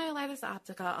neuromyelitis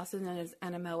optica, also known as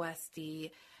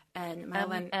NMOSD, and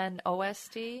myelin...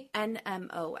 NMOSD?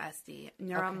 NMOSD,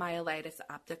 neuromyelitis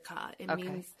optica. It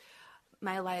means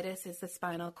myelitis is the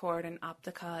spinal cord and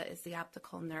optica is the optic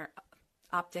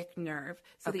nerve.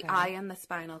 So the eye and the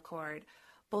spinal cord.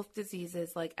 Both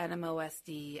diseases like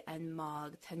NMOSD and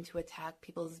MOG tend to attack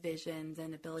people's visions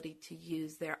and ability to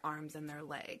use their arms and their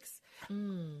legs.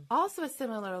 Also a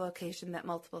similar location that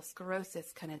multiple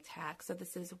sclerosis can attack. So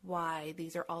this is why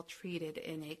these are all treated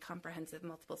in a comprehensive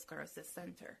multiple sclerosis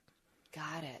center.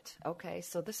 Got it. Okay,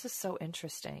 so this is so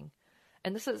interesting.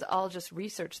 And this is all just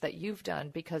research that you've done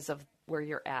because of where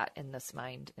you're at in this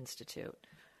Mind Institute.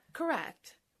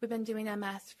 Correct. We've been doing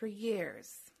MS for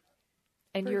years.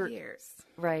 Years.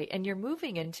 Right. And you're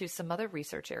moving into some other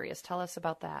research areas. Tell us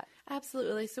about that.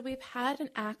 Absolutely. So we've had an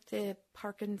active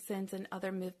Parkinson's and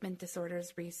other movement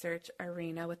disorders research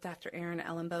arena with Dr. Aaron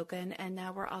Ellenbogen, and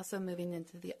now we're also moving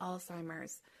into the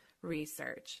Alzheimer's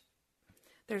research.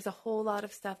 There's a whole lot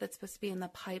of stuff that's supposed to be in the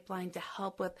pipeline to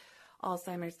help with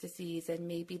Alzheimer's disease, and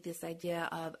maybe this idea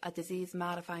of a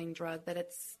disease-modifying drug that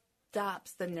it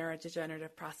stops the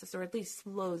neurodegenerative process, or at least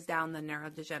slows down the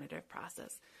neurodegenerative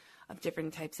process of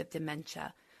different types of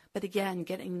dementia. But again,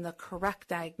 getting the correct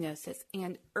diagnosis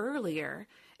and earlier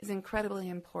is incredibly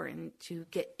important to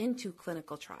get into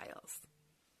clinical trials.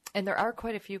 And there are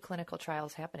quite a few clinical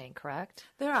trials happening, correct?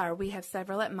 There are. We have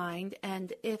several at Mind,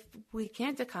 and if we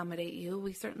can't accommodate you,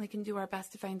 we certainly can do our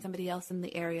best to find somebody else in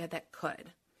the area that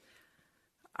could.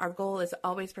 Our goal is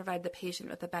always provide the patient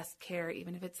with the best care,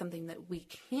 even if it's something that we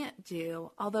can't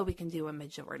do, although we can do a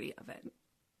majority of it.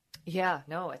 Yeah,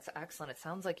 no, it's excellent. It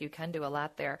sounds like you can do a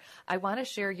lot there. I want to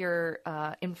share your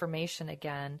information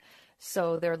again.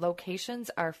 So their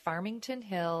locations are Farmington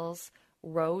Hills,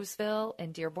 Roseville,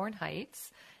 and Dearborn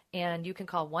Heights. And you can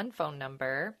call one phone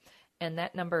number, and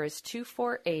that number is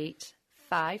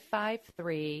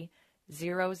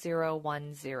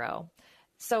 248-553-0010.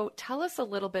 So tell us a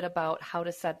little bit about how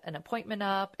to set an appointment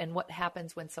up and what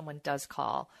happens when someone does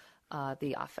call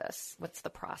the office. What's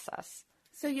the process?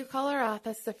 So you call our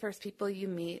office. The first people you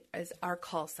meet is our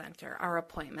call center, our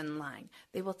appointment line.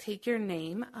 They will take your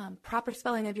name. Proper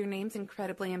spelling of your name is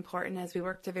incredibly important as we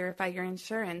work to verify your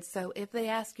insurance. So if they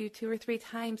ask you 2 or 3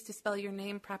 times to spell your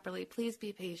name properly, please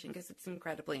be patient because it's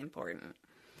incredibly important.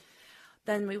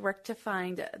 Then we work to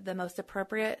find the most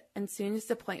appropriate and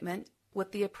soonest appointment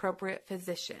with the appropriate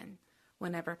physician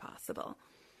whenever possible.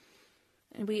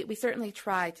 And we certainly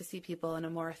try to see people in a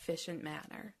more efficient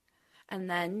manner. And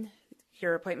then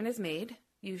your appointment is made.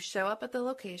 You show up at the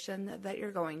location that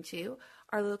you're going to.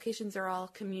 Our locations are all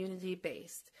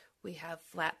community-based. We have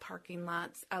flat parking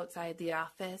lots outside the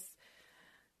office,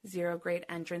 zero-grade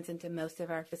entrance into most of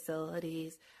our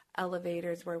facilities,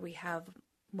 elevators where we have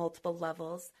multiple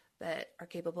levels that are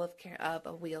capable of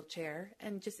a wheelchair,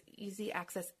 and just easy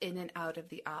access in and out of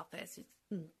the office. It's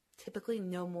typically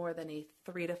no more than a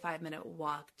 3 to 5 minute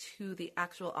walk to the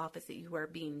actual office that you are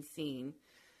being seen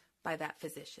by that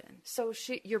physician. So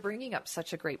you're bringing up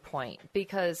such a great point,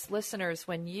 because listeners,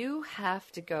 when you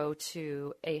have to go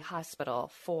to a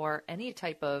hospital for any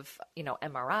type of,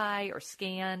 MRI or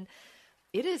scan,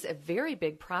 it is a very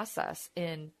big process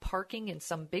in parking in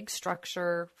some big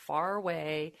structure far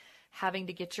away, having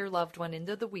to get your loved one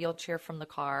into the wheelchair from the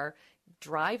car,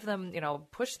 drive them,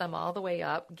 push them all the way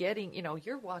up, getting,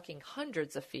 you're walking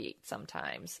hundreds of feet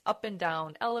sometimes up and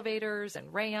down elevators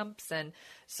and ramps. And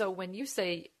so when you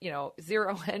say,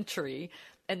 zero entry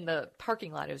and the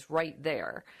parking lot is right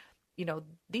there,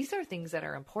 these are things that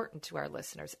are important to our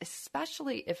listeners,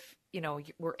 especially if,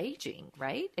 we're aging,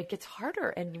 right? It gets harder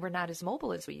and we're not as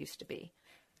mobile as we used to be.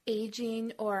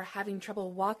 Aging or having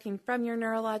trouble walking from your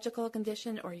neurological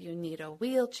condition, or you need a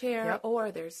wheelchair,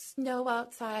 or there's snow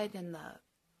outside and the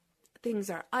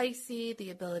things are icy, the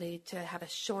ability to have a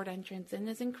short entrance in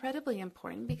is incredibly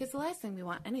important, because the last thing we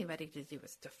want anybody to do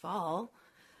is to fall.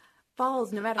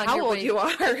 Falls, no matter how old you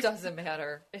are. It doesn't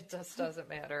matter. It just doesn't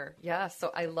matter. Yeah,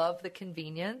 so I love the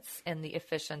convenience and the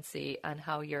efficiency on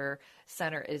how your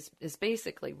center is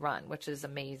basically run, which is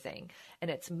amazing. And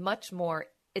it's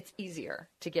it's easier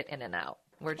to get in and out.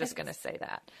 We're just going to say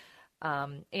that.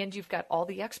 And you've got all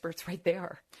the experts right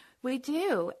there. We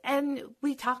do. And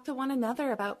we talk to one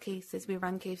another about cases. We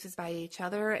run cases by each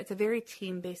other. It's a very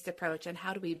team-based approach on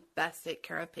how do we best take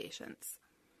care of patients.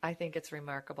 I think it's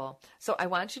remarkable. So I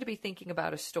want you to be thinking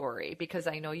about a story, because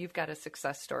I know you've got a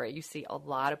success story. You see a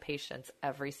lot of patients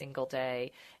every single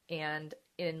day. And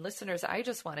in listeners, I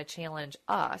just want to challenge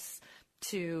us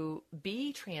to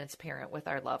be transparent with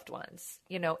our loved ones.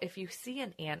 If you see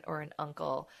an aunt or an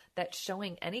uncle that's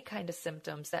showing any kind of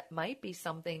symptoms that might be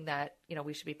something that,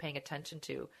 we should be paying attention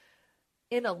to,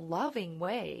 in a loving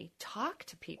way, talk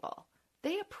to people.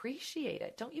 They appreciate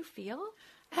it. Don't you feel?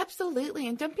 Absolutely.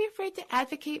 And don't be afraid to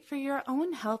advocate for your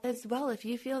own health as well if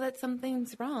you feel that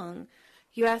something's wrong.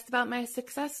 You asked about my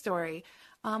success story.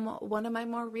 One of my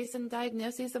more recent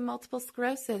diagnoses of multiple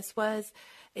sclerosis was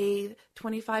a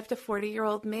 25 to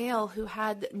 40-year-old male who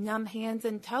had numb hands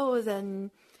and toes,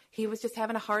 and he was just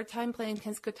having a hard time playing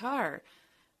his guitar.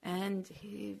 And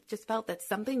he just felt that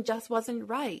something just wasn't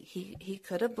right. He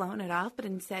could have blown it off, but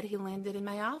instead he landed in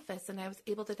my office, and I was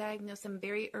able to diagnose him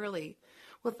very early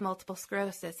with multiple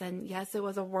sclerosis. And yes, it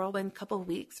was a whirlwind couple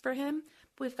weeks for him,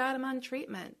 but we've got him on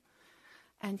treatment.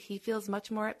 And he feels much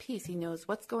more at peace. He knows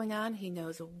what's going on. He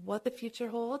knows what the future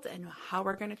holds and how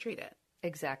we're going to treat it.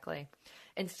 Exactly.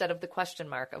 Instead of the question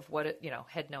mark of what it,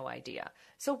 had no idea.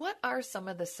 So what are some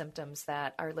of the symptoms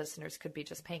that our listeners could be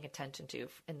just paying attention to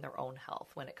in their own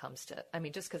health when it comes to,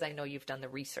 just because I know you've done the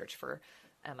research for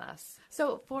MS.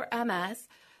 So for MS,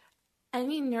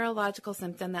 any neurological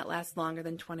symptom that lasts longer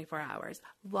than 24 hours,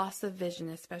 loss of vision,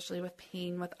 especially with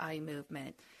pain with eye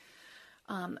movement,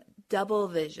 double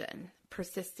vision,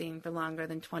 persisting for longer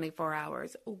than 24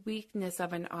 hours, weakness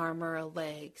of an arm or a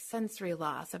leg, sensory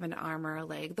loss of an arm or a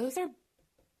leg. Those are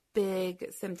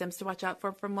big symptoms to watch out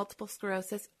for multiple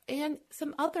sclerosis and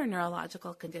some other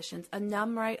neurological conditions. A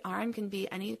numb right arm can be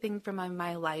anything from a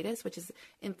myelitis, which is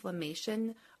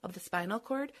inflammation of the spinal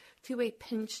cord, to a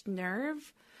pinched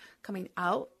nerve coming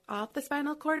out off the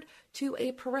spinal cord, to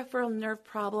a peripheral nerve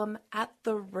problem at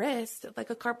the wrist,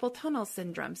 like a carpal tunnel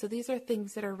syndrome. So these are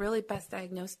things that are really best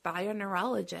diagnosed by a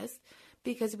neurologist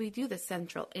because we do the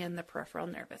central and the peripheral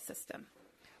nervous system.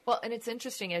 Well, and it's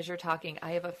interesting as you're talking,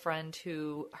 I have a friend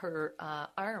who her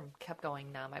arm kept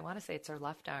going numb. I want to say it's her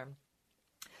left arm.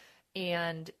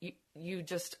 And you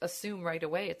just assume right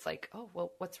away, it's like, oh,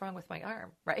 well, what's wrong with my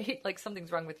arm, right? Like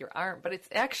something's wrong with your arm, but it's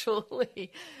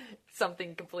actually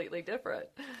something completely different.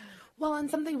 Well,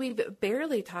 and something we've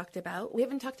barely talked about, we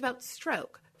haven't talked about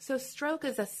stroke. So stroke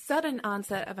is a sudden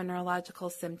onset of a neurological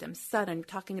symptom, sudden,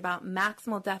 talking about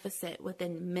maximal deficit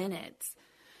within minutes.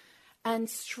 And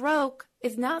stroke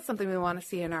is not something we want to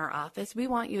see in our office. We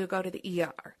want you to go to the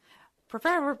ER.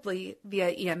 Preferably via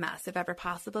EMS if ever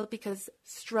possible, because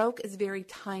stroke is very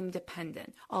time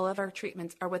dependent. All of our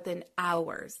treatments are within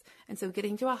hours. And so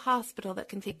getting to a hospital that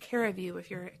can take care of you if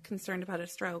you're concerned about a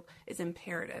stroke is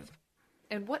imperative.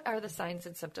 And what are the signs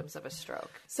and symptoms of a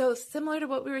stroke? So similar to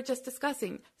what we were just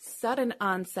discussing, sudden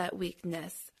onset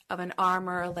weakness of an arm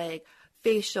or a leg,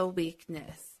 facial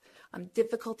weakness,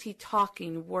 difficulty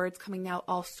talking, words coming out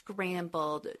all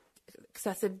scrambled,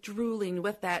 excessive drooling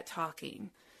with that talking.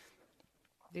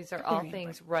 These are all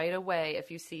things right away. If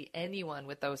you see anyone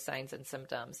with those signs and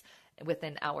symptoms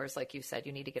within hours, like you said,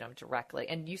 you need to get them directly.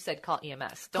 And you said call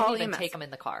EMS. Don't even take them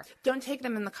in the car. Don't take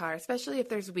them in the car, especially if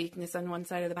there's weakness on one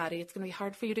side of the body. It's going to be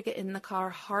hard for you to get in the car,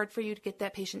 hard for you to get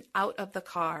that patient out of the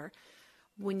car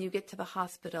when you get to the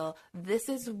hospital. This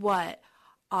is what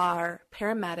our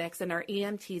paramedics and our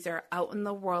EMTs are out in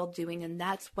the world doing, and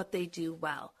that's what they do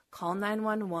well. Call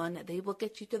 911. They will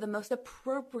get you to the most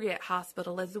appropriate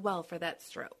hospital as well for that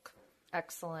stroke.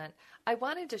 Excellent. I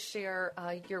wanted to share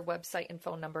your website and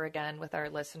phone number again with our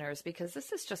listeners because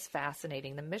this is just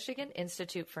fascinating. The Michigan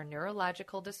Institute for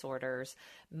Neurological Disorders,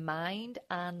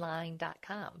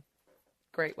 mindonline.com.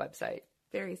 Great website.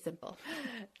 Very simple.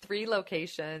 3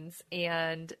 locations,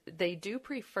 and they do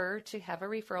prefer to have a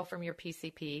referral from your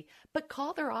PCP, but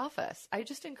call their office. I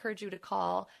just encourage you to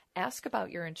call, ask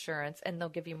about your insurance, and they'll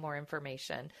give you more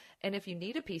information. And if you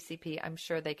need a PCP, I'm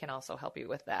sure they can also help you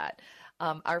with that.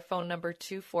 Our phone number,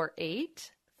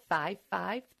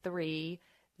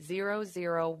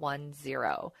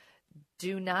 248-553-0010.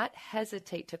 Do not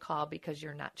hesitate to call because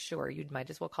you're not sure. You might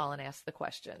as well call and ask the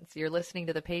questions. You're listening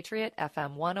to The Patriot,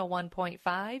 FM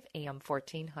 101.5, AM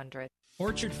 1400.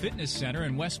 Orchard Fitness Center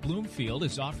in West Bloomfield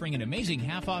is offering an amazing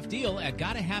half-off deal at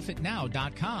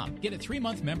GottaHalfItNow.com. Get a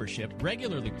 3-month membership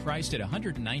regularly priced at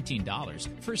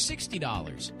 $119 for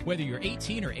 $60. Whether you're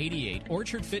 18 or 88,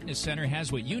 Orchard Fitness Center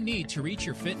has what you need to reach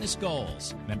your fitness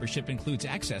goals. Membership includes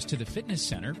access to the fitness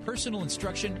center, personal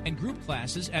instruction, and group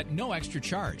classes at no extra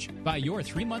charge. Buy your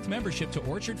 3-month membership to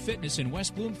Orchard Fitness in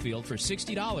West Bloomfield for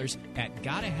 $60 at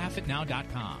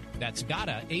GottaHalfItNow.com. That's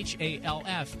Gotta,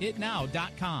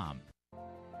 HALFItNow.com.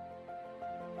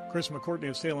 Chris McCourtney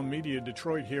of Salem Media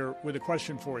Detroit here with a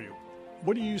question for you.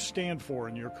 What do you stand for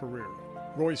in your career?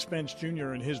 Roy Spence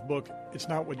Jr. in his book, It's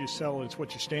Not What You Sell, It's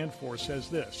What You Stand For, says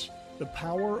this: the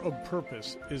power of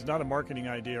purpose is not a marketing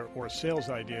idea or a sales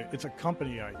idea, it's a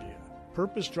company idea.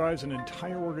 Purpose drives an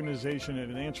entire organization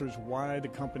and it answers why the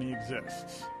company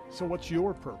exists. So what's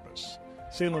your purpose?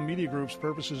 Salem Media Group's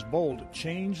purpose is bold: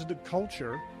 change the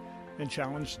culture and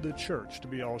challenge the church to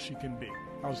be all she can be.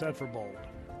 How's that for bold?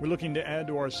 We're looking to add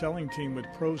to our selling team with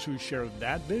pros who share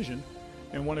that vision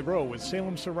and want to grow with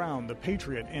Salem Surround, The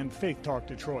Patriot, and Faith Talk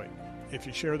Detroit. If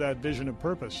you share that vision and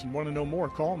purpose and want to know more,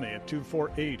 call me at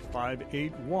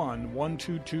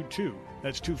 248-581-1222.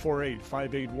 That's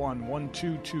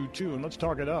 248-581-1222, and let's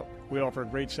talk it up. We offer a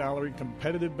great salary,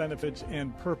 competitive benefits,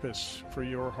 and purpose for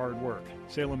your hard work.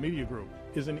 Salem Media Group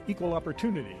is an equal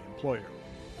opportunity employer.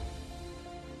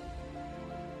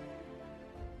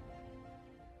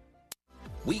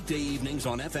 Weekday evenings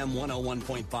on FM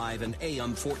 101.5 and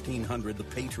AM 1400 The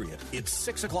Patriot. It's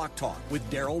 6 o'clock talk with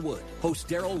Darrell Wood. Host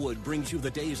Darrell Wood brings you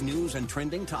the day's news and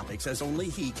trending topics as only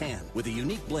he can, with a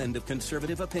unique blend of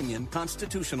conservative opinion,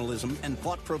 constitutionalism, and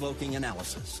thought-provoking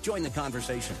analysis. Join the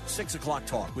conversation. 6 o'clock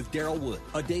talk with Darrell Wood.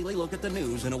 A daily look at the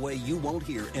news in a way you won't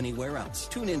hear anywhere else.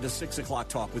 Tune in to 6 o'clock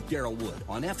talk with Darrell Wood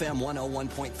on FM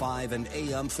 101.5 and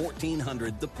AM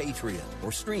 1400 The Patriot,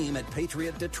 or stream at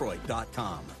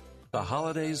patriotdetroit.com. The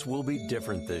holidays will be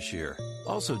different this year.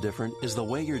 Also different is the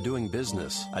way you're doing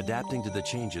business. Adapting to the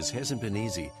changes hasn't been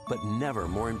easy, but never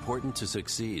more important to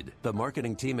succeed. The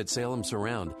marketing team at Salem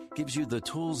Surround gives you the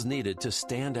tools needed to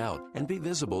stand out and be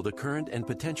visible to current and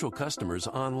potential customers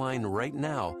online right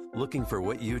now looking for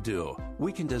what you do.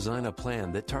 We can design a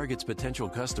plan that targets potential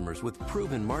customers with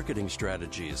proven marketing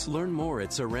strategies. Learn more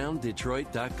at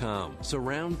surrounddetroit.com.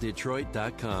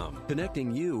 Surrounddetroit.com.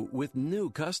 Connecting you with new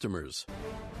customers.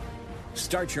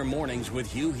 Start your mornings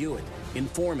with Hugh Hewitt,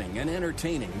 informing and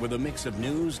entertaining with a mix of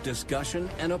news, discussion,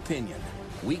 and opinion.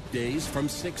 Weekdays from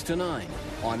 6 to 9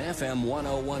 on FM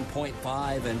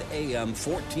 101.5 and AM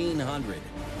 1400.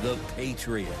 The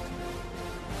Patriot.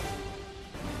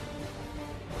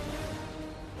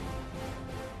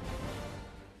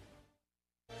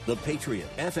 The Patriot,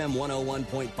 FM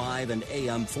 101.5 and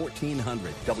AM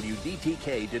 1400,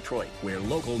 WDTK Detroit, where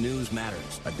local news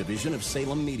matters. A division of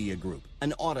Salem Media Group,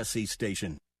 an Odyssey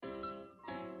station.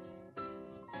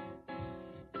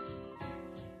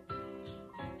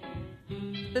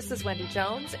 This is Wendy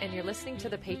Jones, and you're listening to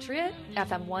The Patriot,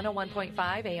 FM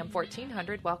 101.5, AM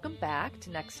 1400. Welcome back to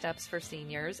Next Steps for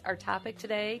Seniors. Our topic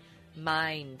today,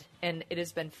 mind, and it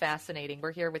has been fascinating.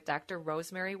 We're here with Dr.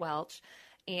 Rosemarie Walch,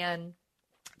 and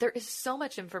there is so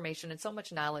much information and so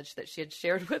much knowledge that she had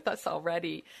shared with us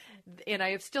already, and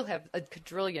I still have a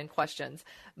quadrillion questions,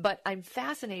 but I'm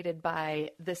fascinated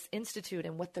by this institute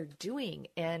and what they're doing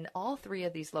in all three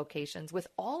of these locations with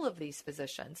all of these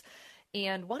physicians.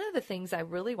 And one of the things I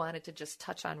really wanted to just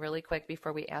touch on really quick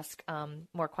before we ask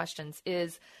more questions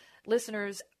is,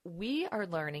 listeners, we are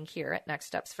learning here at Next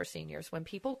Steps for Seniors. When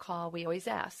people call, we always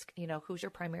ask, who's your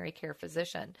primary care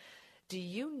physician? Do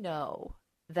you know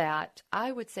that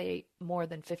I would say more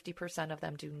than 50% of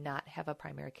them do not have a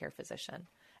primary care physician?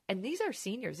 And these are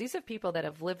seniors. These are people that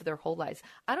have lived their whole lives.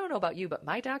 I don't know about you, but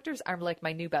my doctors are like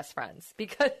my new best friends,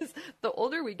 because the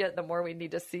older we get, the more we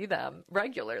need to see them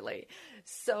regularly.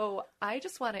 So I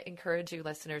just want to encourage you,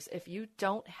 listeners, if you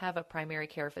don't have a primary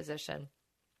care physician,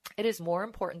 it is more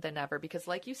important than ever, because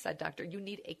like you said, doctor, you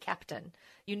need a captain.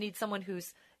 You need someone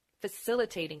who's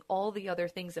facilitating all the other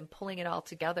things and pulling it all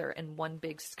together in one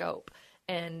big scope.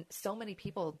 And so many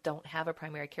people don't have a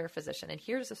primary care physician. And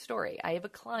here's a story. I have a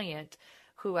client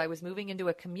who I was moving into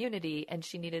a community, and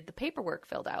she needed the paperwork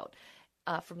filled out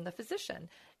from the physician.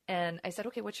 And I said,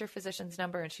 okay, what's your physician's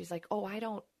number? And she's like,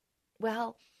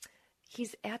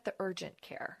 he's at the urgent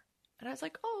care. And I was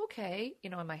like, oh, okay.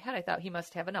 In my head, I thought he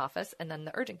must have an office and then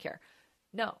the urgent care.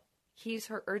 No, he's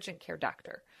her urgent care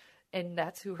doctor. And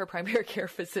that's who her primary care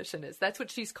physician is. That's what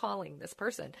she's calling this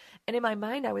person. And in my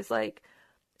mind, I was like,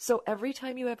 so every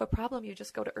time you have a problem, you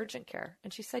just go to urgent care?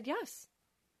 And she said, yes.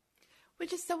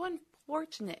 Which is so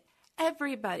unfortunate.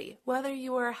 Everybody, whether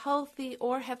you are healthy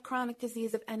or have chronic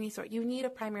disease of any sort, you need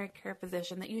a primary care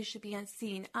physician that you should be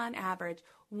seen on average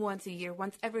once a year,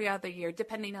 once every other year,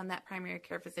 depending on that primary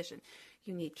care physician.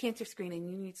 You need cancer screening.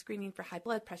 You need screening for high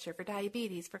blood pressure, for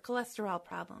diabetes, for cholesterol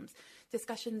problems,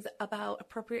 discussions about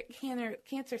appropriate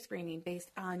cancer screening based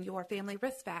on your family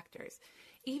risk factors.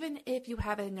 Even if you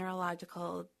have a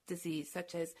neurological disease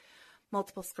such as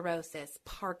multiple sclerosis,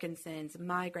 Parkinson's,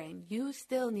 migraine, you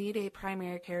still need a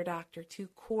primary care doctor to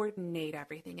coordinate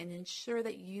everything and ensure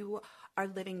that you are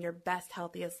living your best,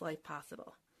 healthiest life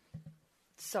possible.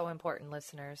 So important,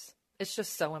 listeners. It's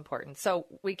just so important. So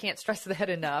we can't stress that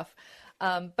enough.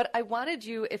 But I wanted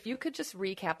you, if you could just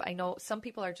recap. I know some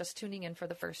people are just tuning in for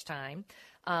the first time.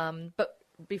 But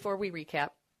before we recap,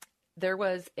 there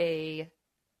was a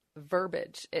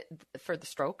verbiage for the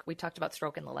stroke. We talked about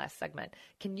stroke in the last segment.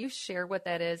 Can you share what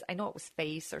that is? I know it was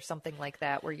FACE or something like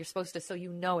that, where you're supposed to, so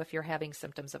you know if you're having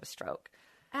symptoms of a stroke.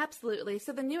 Absolutely.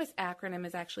 So the newest acronym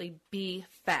is actually Be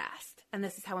Fast. And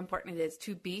this is how important it is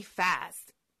to be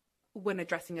fast when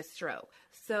addressing a stroke.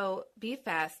 So Be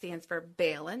Fast stands for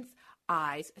balance,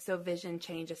 eyes, so vision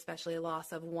change, especially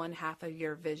loss of one half of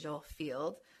your visual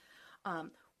field,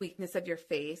 weakness of your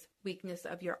face, weakness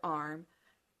of your arm,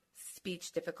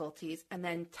 speech difficulties, and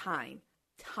then time.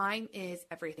 Time is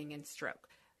everything in stroke.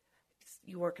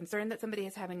 You are concerned that somebody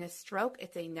is having a stroke,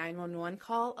 it's a 911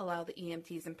 call. Allow the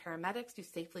EMTs and paramedics to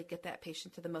safely get that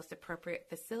patient to the most appropriate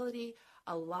facility.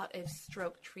 A lot of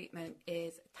stroke treatment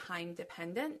is time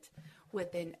dependent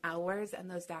within hours,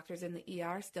 and those doctors in the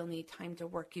ER still need time to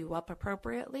work you up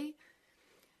appropriately.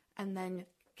 And then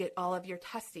get all of your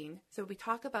testing. So we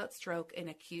talk about stroke in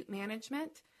acute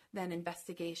management, then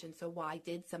investigation. So why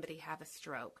did somebody have a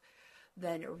stroke?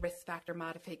 Then risk factor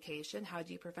modification. How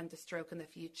do you prevent a stroke in the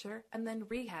future? And then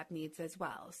rehab needs as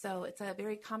well. So it's a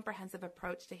very comprehensive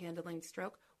approach to handling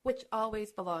stroke, which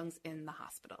always belongs in the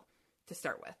hospital to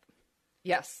start with.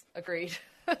 Yes, agreed.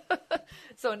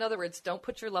 So in other words, don't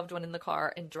put your loved one in the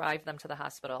car and drive them to the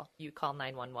hospital. You call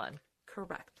 911.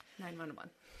 Correct. 911.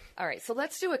 All right, so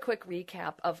let's do a quick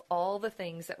recap of all the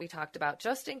things that we talked about,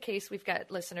 just in case we've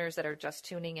got listeners that are just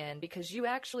tuning in, because you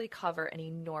actually cover an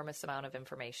enormous amount of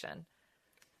information.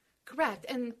 Correct.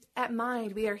 And at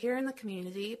Mind, we are here in the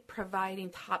community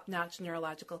providing top-notch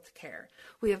neurological care.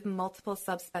 We have multiple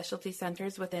subspecialty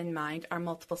centers within Mind, our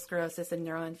multiple sclerosis and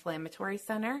neuroinflammatory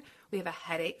center. We have a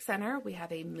headache center. We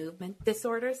have a movement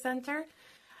disorder center.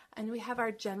 And we have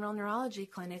our general neurology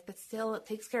clinic that still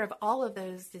takes care of all of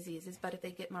those diseases, but if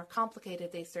they get more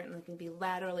complicated, they certainly can be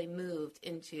laterally moved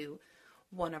into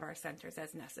one of our centers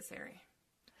as necessary.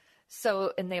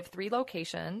 So, and they have 3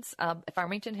 locations,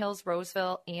 Farmington Hills,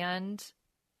 Roseville, and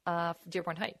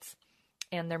Dearborn Heights.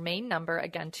 And their main number,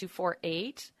 again,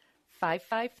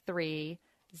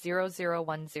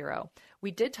 248-553-0010.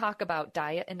 We did talk about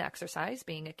diet and exercise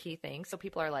being a key thing. So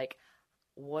people are like,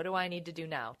 what do I need to do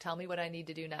now? Tell me what I need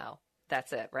to do now.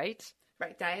 That's it, right?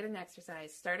 Right. Diet and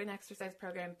exercise. Start an exercise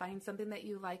program. Find something that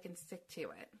you like and stick to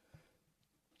it.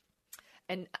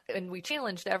 And we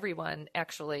challenged everyone,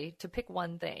 actually, to pick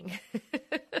one thing.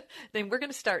 Then we're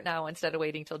going to start now instead of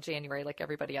waiting till January like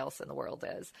everybody else in the world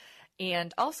is.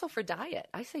 And also for diet,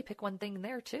 I say pick one thing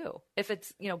there, too. If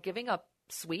it's, giving up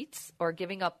sweets or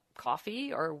giving up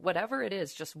coffee or whatever it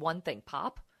is, just one thing.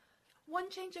 Pop. One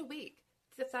change a week.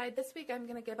 Decide this week I'm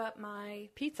going to give up my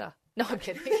pizza. No, I'm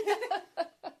kidding.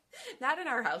 Not in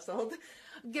our household.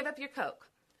 Give up your Coke.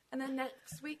 And then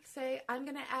next week say, I'm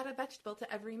going to add a vegetable to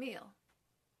every meal.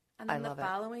 And then the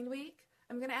following week,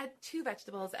 I'm going to add 2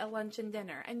 vegetables at lunch and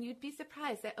dinner. And you'd be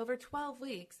surprised that over 12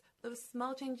 weeks, those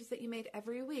small changes that you made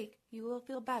every week, you will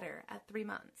feel better at 3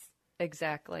 months.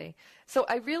 Exactly. So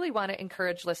I really want to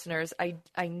encourage listeners. I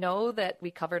know that we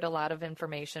covered a lot of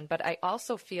information, but I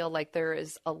also feel like there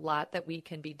is a lot that we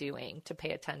can be doing to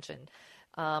pay attention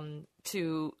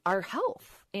to our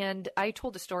health. And I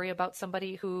told a story about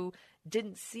somebody who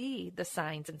didn't see the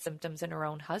signs and symptoms in her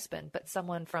own husband, but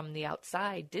someone from the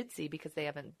outside did see because they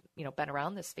haven't, been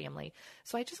around this family.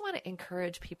 So I just want to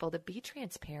encourage people to be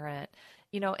transparent,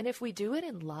 and if we do it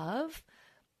in love,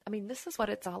 this is what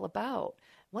it's all about.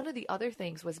 One of the other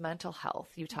things was mental health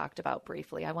you talked about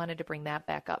briefly. I wanted to bring that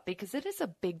back up because it is a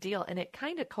big deal and it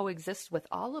kind of coexists with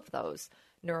all of those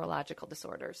neurological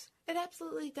disorders. It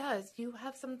absolutely does. You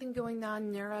have something going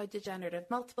on, neurodegenerative,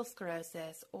 multiple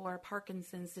sclerosis, or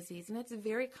Parkinson's disease, and it's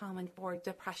very common for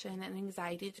depression and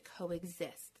anxiety to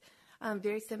coexist.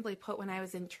 Very simply put, when I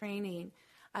was in training,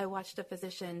 I watched a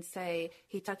physician say,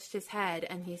 he touched his head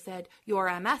and he said, your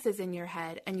MS is in your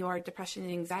head and your depression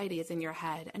and anxiety is in your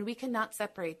head. And we cannot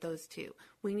separate those two.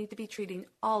 We need to be treating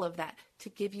all of that to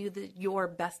give you your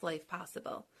best life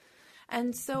possible.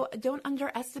 And so don't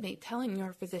underestimate telling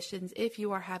your physicians if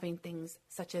you are having things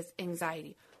such as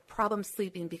anxiety, problems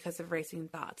sleeping because of racing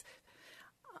thoughts,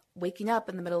 waking up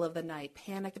in the middle of the night,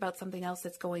 panicked about something else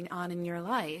that's going on in your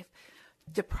life,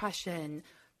 depression,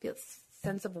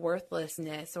 sense of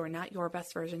worthlessness or not your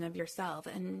best version of yourself.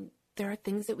 And there are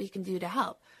things that we can do to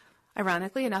help.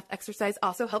 Ironically enough, exercise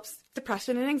also helps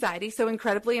depression and anxiety, so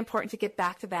incredibly important to get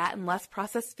back to that. And less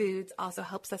processed foods also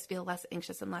helps us feel less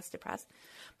anxious and less depressed.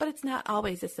 But it's not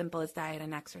always as simple as diet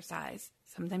and exercise.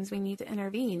 Sometimes we need to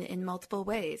intervene in multiple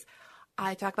ways.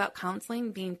 I talk about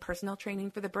counseling being personal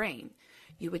training for the brain.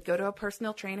 You would go to a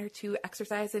personal trainer to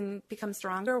exercise and become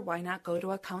stronger. Why not go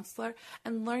to a counselor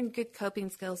and learn good coping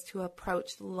skills to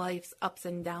approach life's ups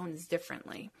and downs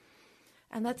differently?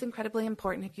 And that's incredibly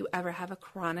important if you ever have a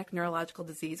chronic neurological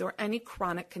disease or any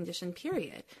chronic condition,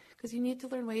 period, because you need to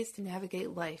learn ways to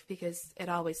navigate life because it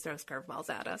always throws curveballs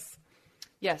at us.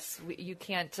 Yes, you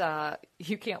can't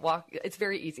walk. It's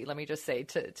very easy, let me just say,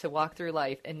 to walk through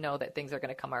life and know that things are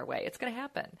going to come our way. It's going to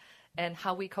happen. And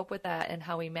how we cope with that and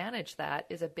how we manage that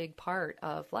is a big part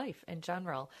of life in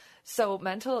general. So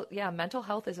mental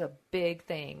health is a big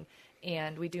thing,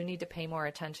 and we do need to pay more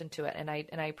attention to it. And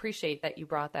I appreciate that you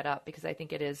brought that up, because I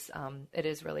think it is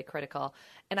really critical.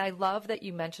 And I love that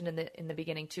you mentioned in the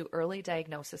beginning too, early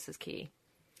diagnosis is key.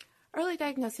 Early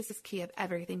diagnosis is key of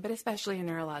everything, but especially in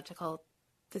neurological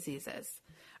diseases.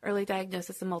 Early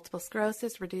diagnosis of multiple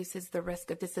sclerosis reduces the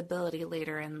risk of disability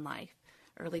later in life.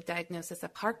 Early diagnosis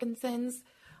of Parkinson's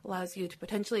allows you to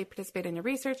potentially participate in a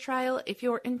research trial if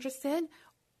you're interested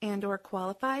and or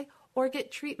qualify, or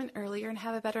get treatment earlier and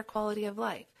have a better quality of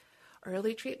life.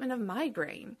 Early treatment of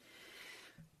migraine,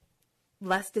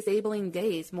 less disabling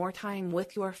days, more time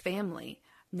with your family,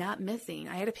 not missing.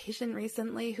 I had a patient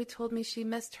recently who told me she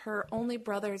missed her only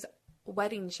brother's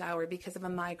wedding shower because of a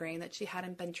migraine that she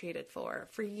hadn't been treated for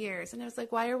years. And I was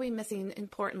like, why are we missing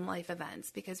important life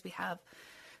events? Because we have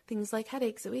things like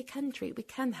headaches that we can treat, we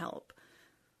can help.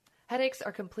 Headaches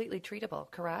are completely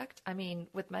treatable, correct? I mean,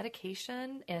 with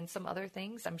medication and some other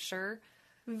things, I'm sure.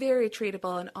 Very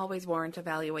treatable, and always warrant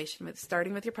evaluation,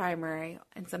 starting with your primary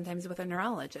and sometimes with a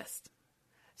neurologist.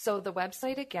 So the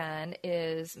website again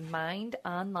is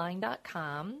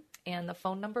mindonline.com, and the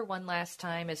phone number one last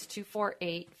time is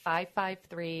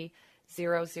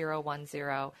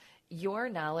 248-553-0010. Your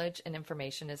knowledge and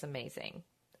information is amazing.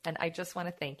 And I just want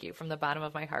to thank you from the bottom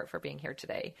of my heart for being here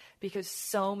today, because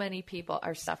so many people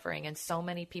are suffering, and so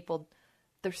many people,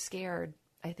 they're scared.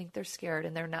 I think they're scared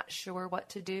and they're not sure what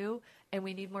to do. And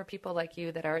we need more people like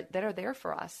you that are there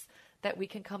for us, that we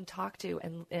can come talk to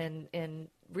and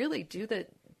really do the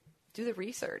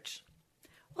research.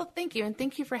 Well, thank you. And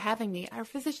thank you for having me. Our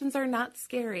physicians are not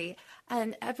scary,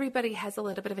 and everybody has a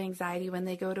little bit of anxiety when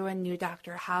they go to a new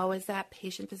doctor. How is that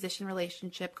patient-physician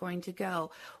relationship going to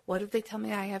go? What if they tell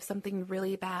me I have something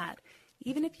really bad?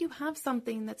 Even if you have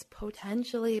something that's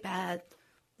potentially bad,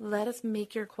 let us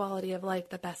make your quality of life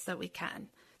the best that we can.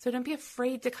 So don't be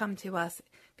afraid to come to us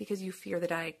because you fear the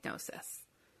diagnosis.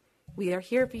 We are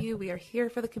here for you. We are here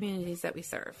for the communities that we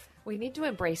serve. We need to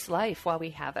embrace life while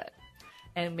we have it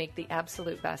and make the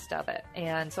absolute best of it.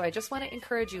 And so I just want to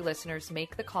encourage you listeners,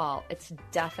 make the call. It's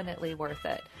definitely worth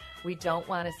it. We don't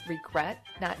want to regret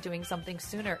not doing something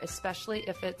sooner, especially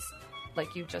if it's,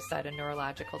 like you just said, a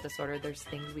neurological disorder. There's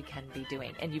things we can be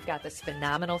doing. And you've got this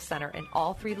phenomenal center in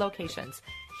all 3 locations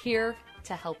here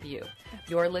to help you.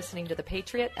 You're listening to The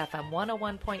Patriot, FM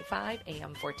 101.5,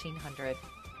 AM 1400.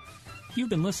 You've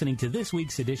been listening to this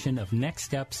week's edition of Next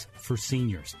Steps for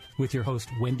Seniors with your host,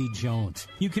 Wendy Jones.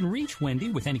 You can reach Wendy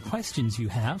with any questions you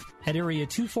have at area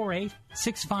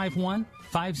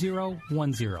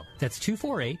 248-651-5010. That's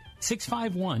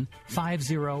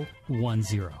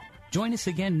 248-651-5010. Join us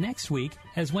again next week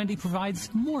as Wendy provides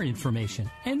more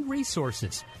information and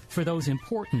resources for those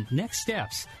important next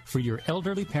steps for your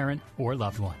elderly parent or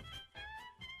loved one.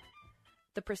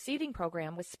 The preceding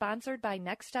program was sponsored by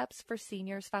Next Steps for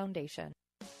Seniors Foundation.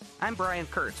 I'm Brian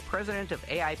Kurtz, president of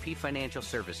AIP Financial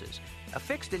Services. A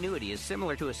fixed annuity is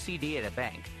similar to a CD at a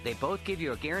bank. They both give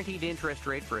you a guaranteed interest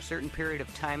rate for a certain period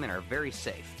of time and are very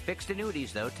safe. Fixed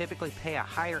annuities, though, typically pay a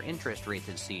higher interest rate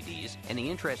than CDs, and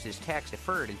the interest is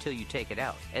tax-deferred until you take it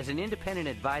out. As an independent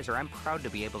advisor, I'm proud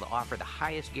to be able to offer the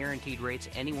highest guaranteed rates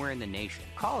anywhere in the nation.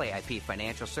 Call AIP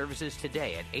Financial Services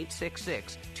today at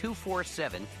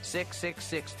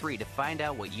 866-247-6663 to find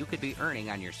out what you could be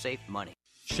earning on your safe money.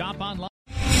 Shop online.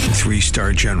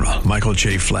 3-star General Michael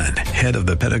J. Flynn, head of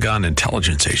the Pentagon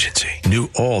Intelligence Agency, knew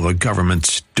all the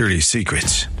government's dirty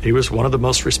secrets. He was one of the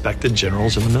most respected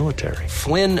generals in the military.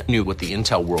 Flynn knew what the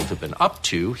intel world had been up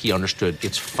to. He understood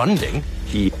its funding.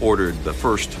 He ordered the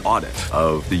first audit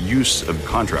of the use of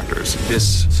contractors.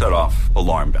 This set off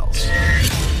alarm bells.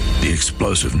 The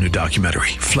explosive new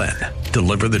documentary, Flynn,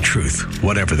 Deliver the Truth,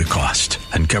 Whatever the Cost,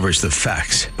 uncovers the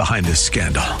facts behind this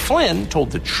scandal. Flynn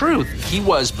told the truth. He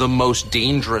was the most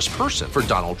dangerous person for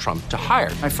Donald Trump to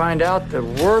hire. I find out the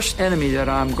worst enemy that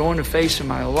I'm going to face in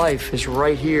my life is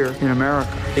right here in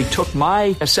America. They took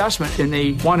my assessment and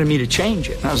they wanted me to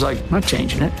change it. And I was like, I'm not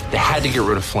changing it. They had to get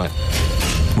rid of Flynn.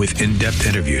 With in-depth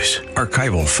interviews,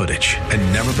 archival footage,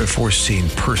 and never-before-seen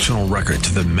personal records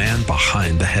of the man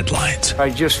behind the headlines. I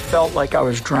just felt like I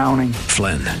was drowning.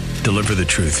 Flynn, Deliver the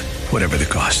Truth, Whatever the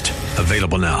Cost.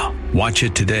 Available now. Watch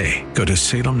it today. Go to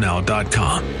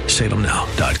salemnow.com.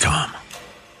 salemnow.com.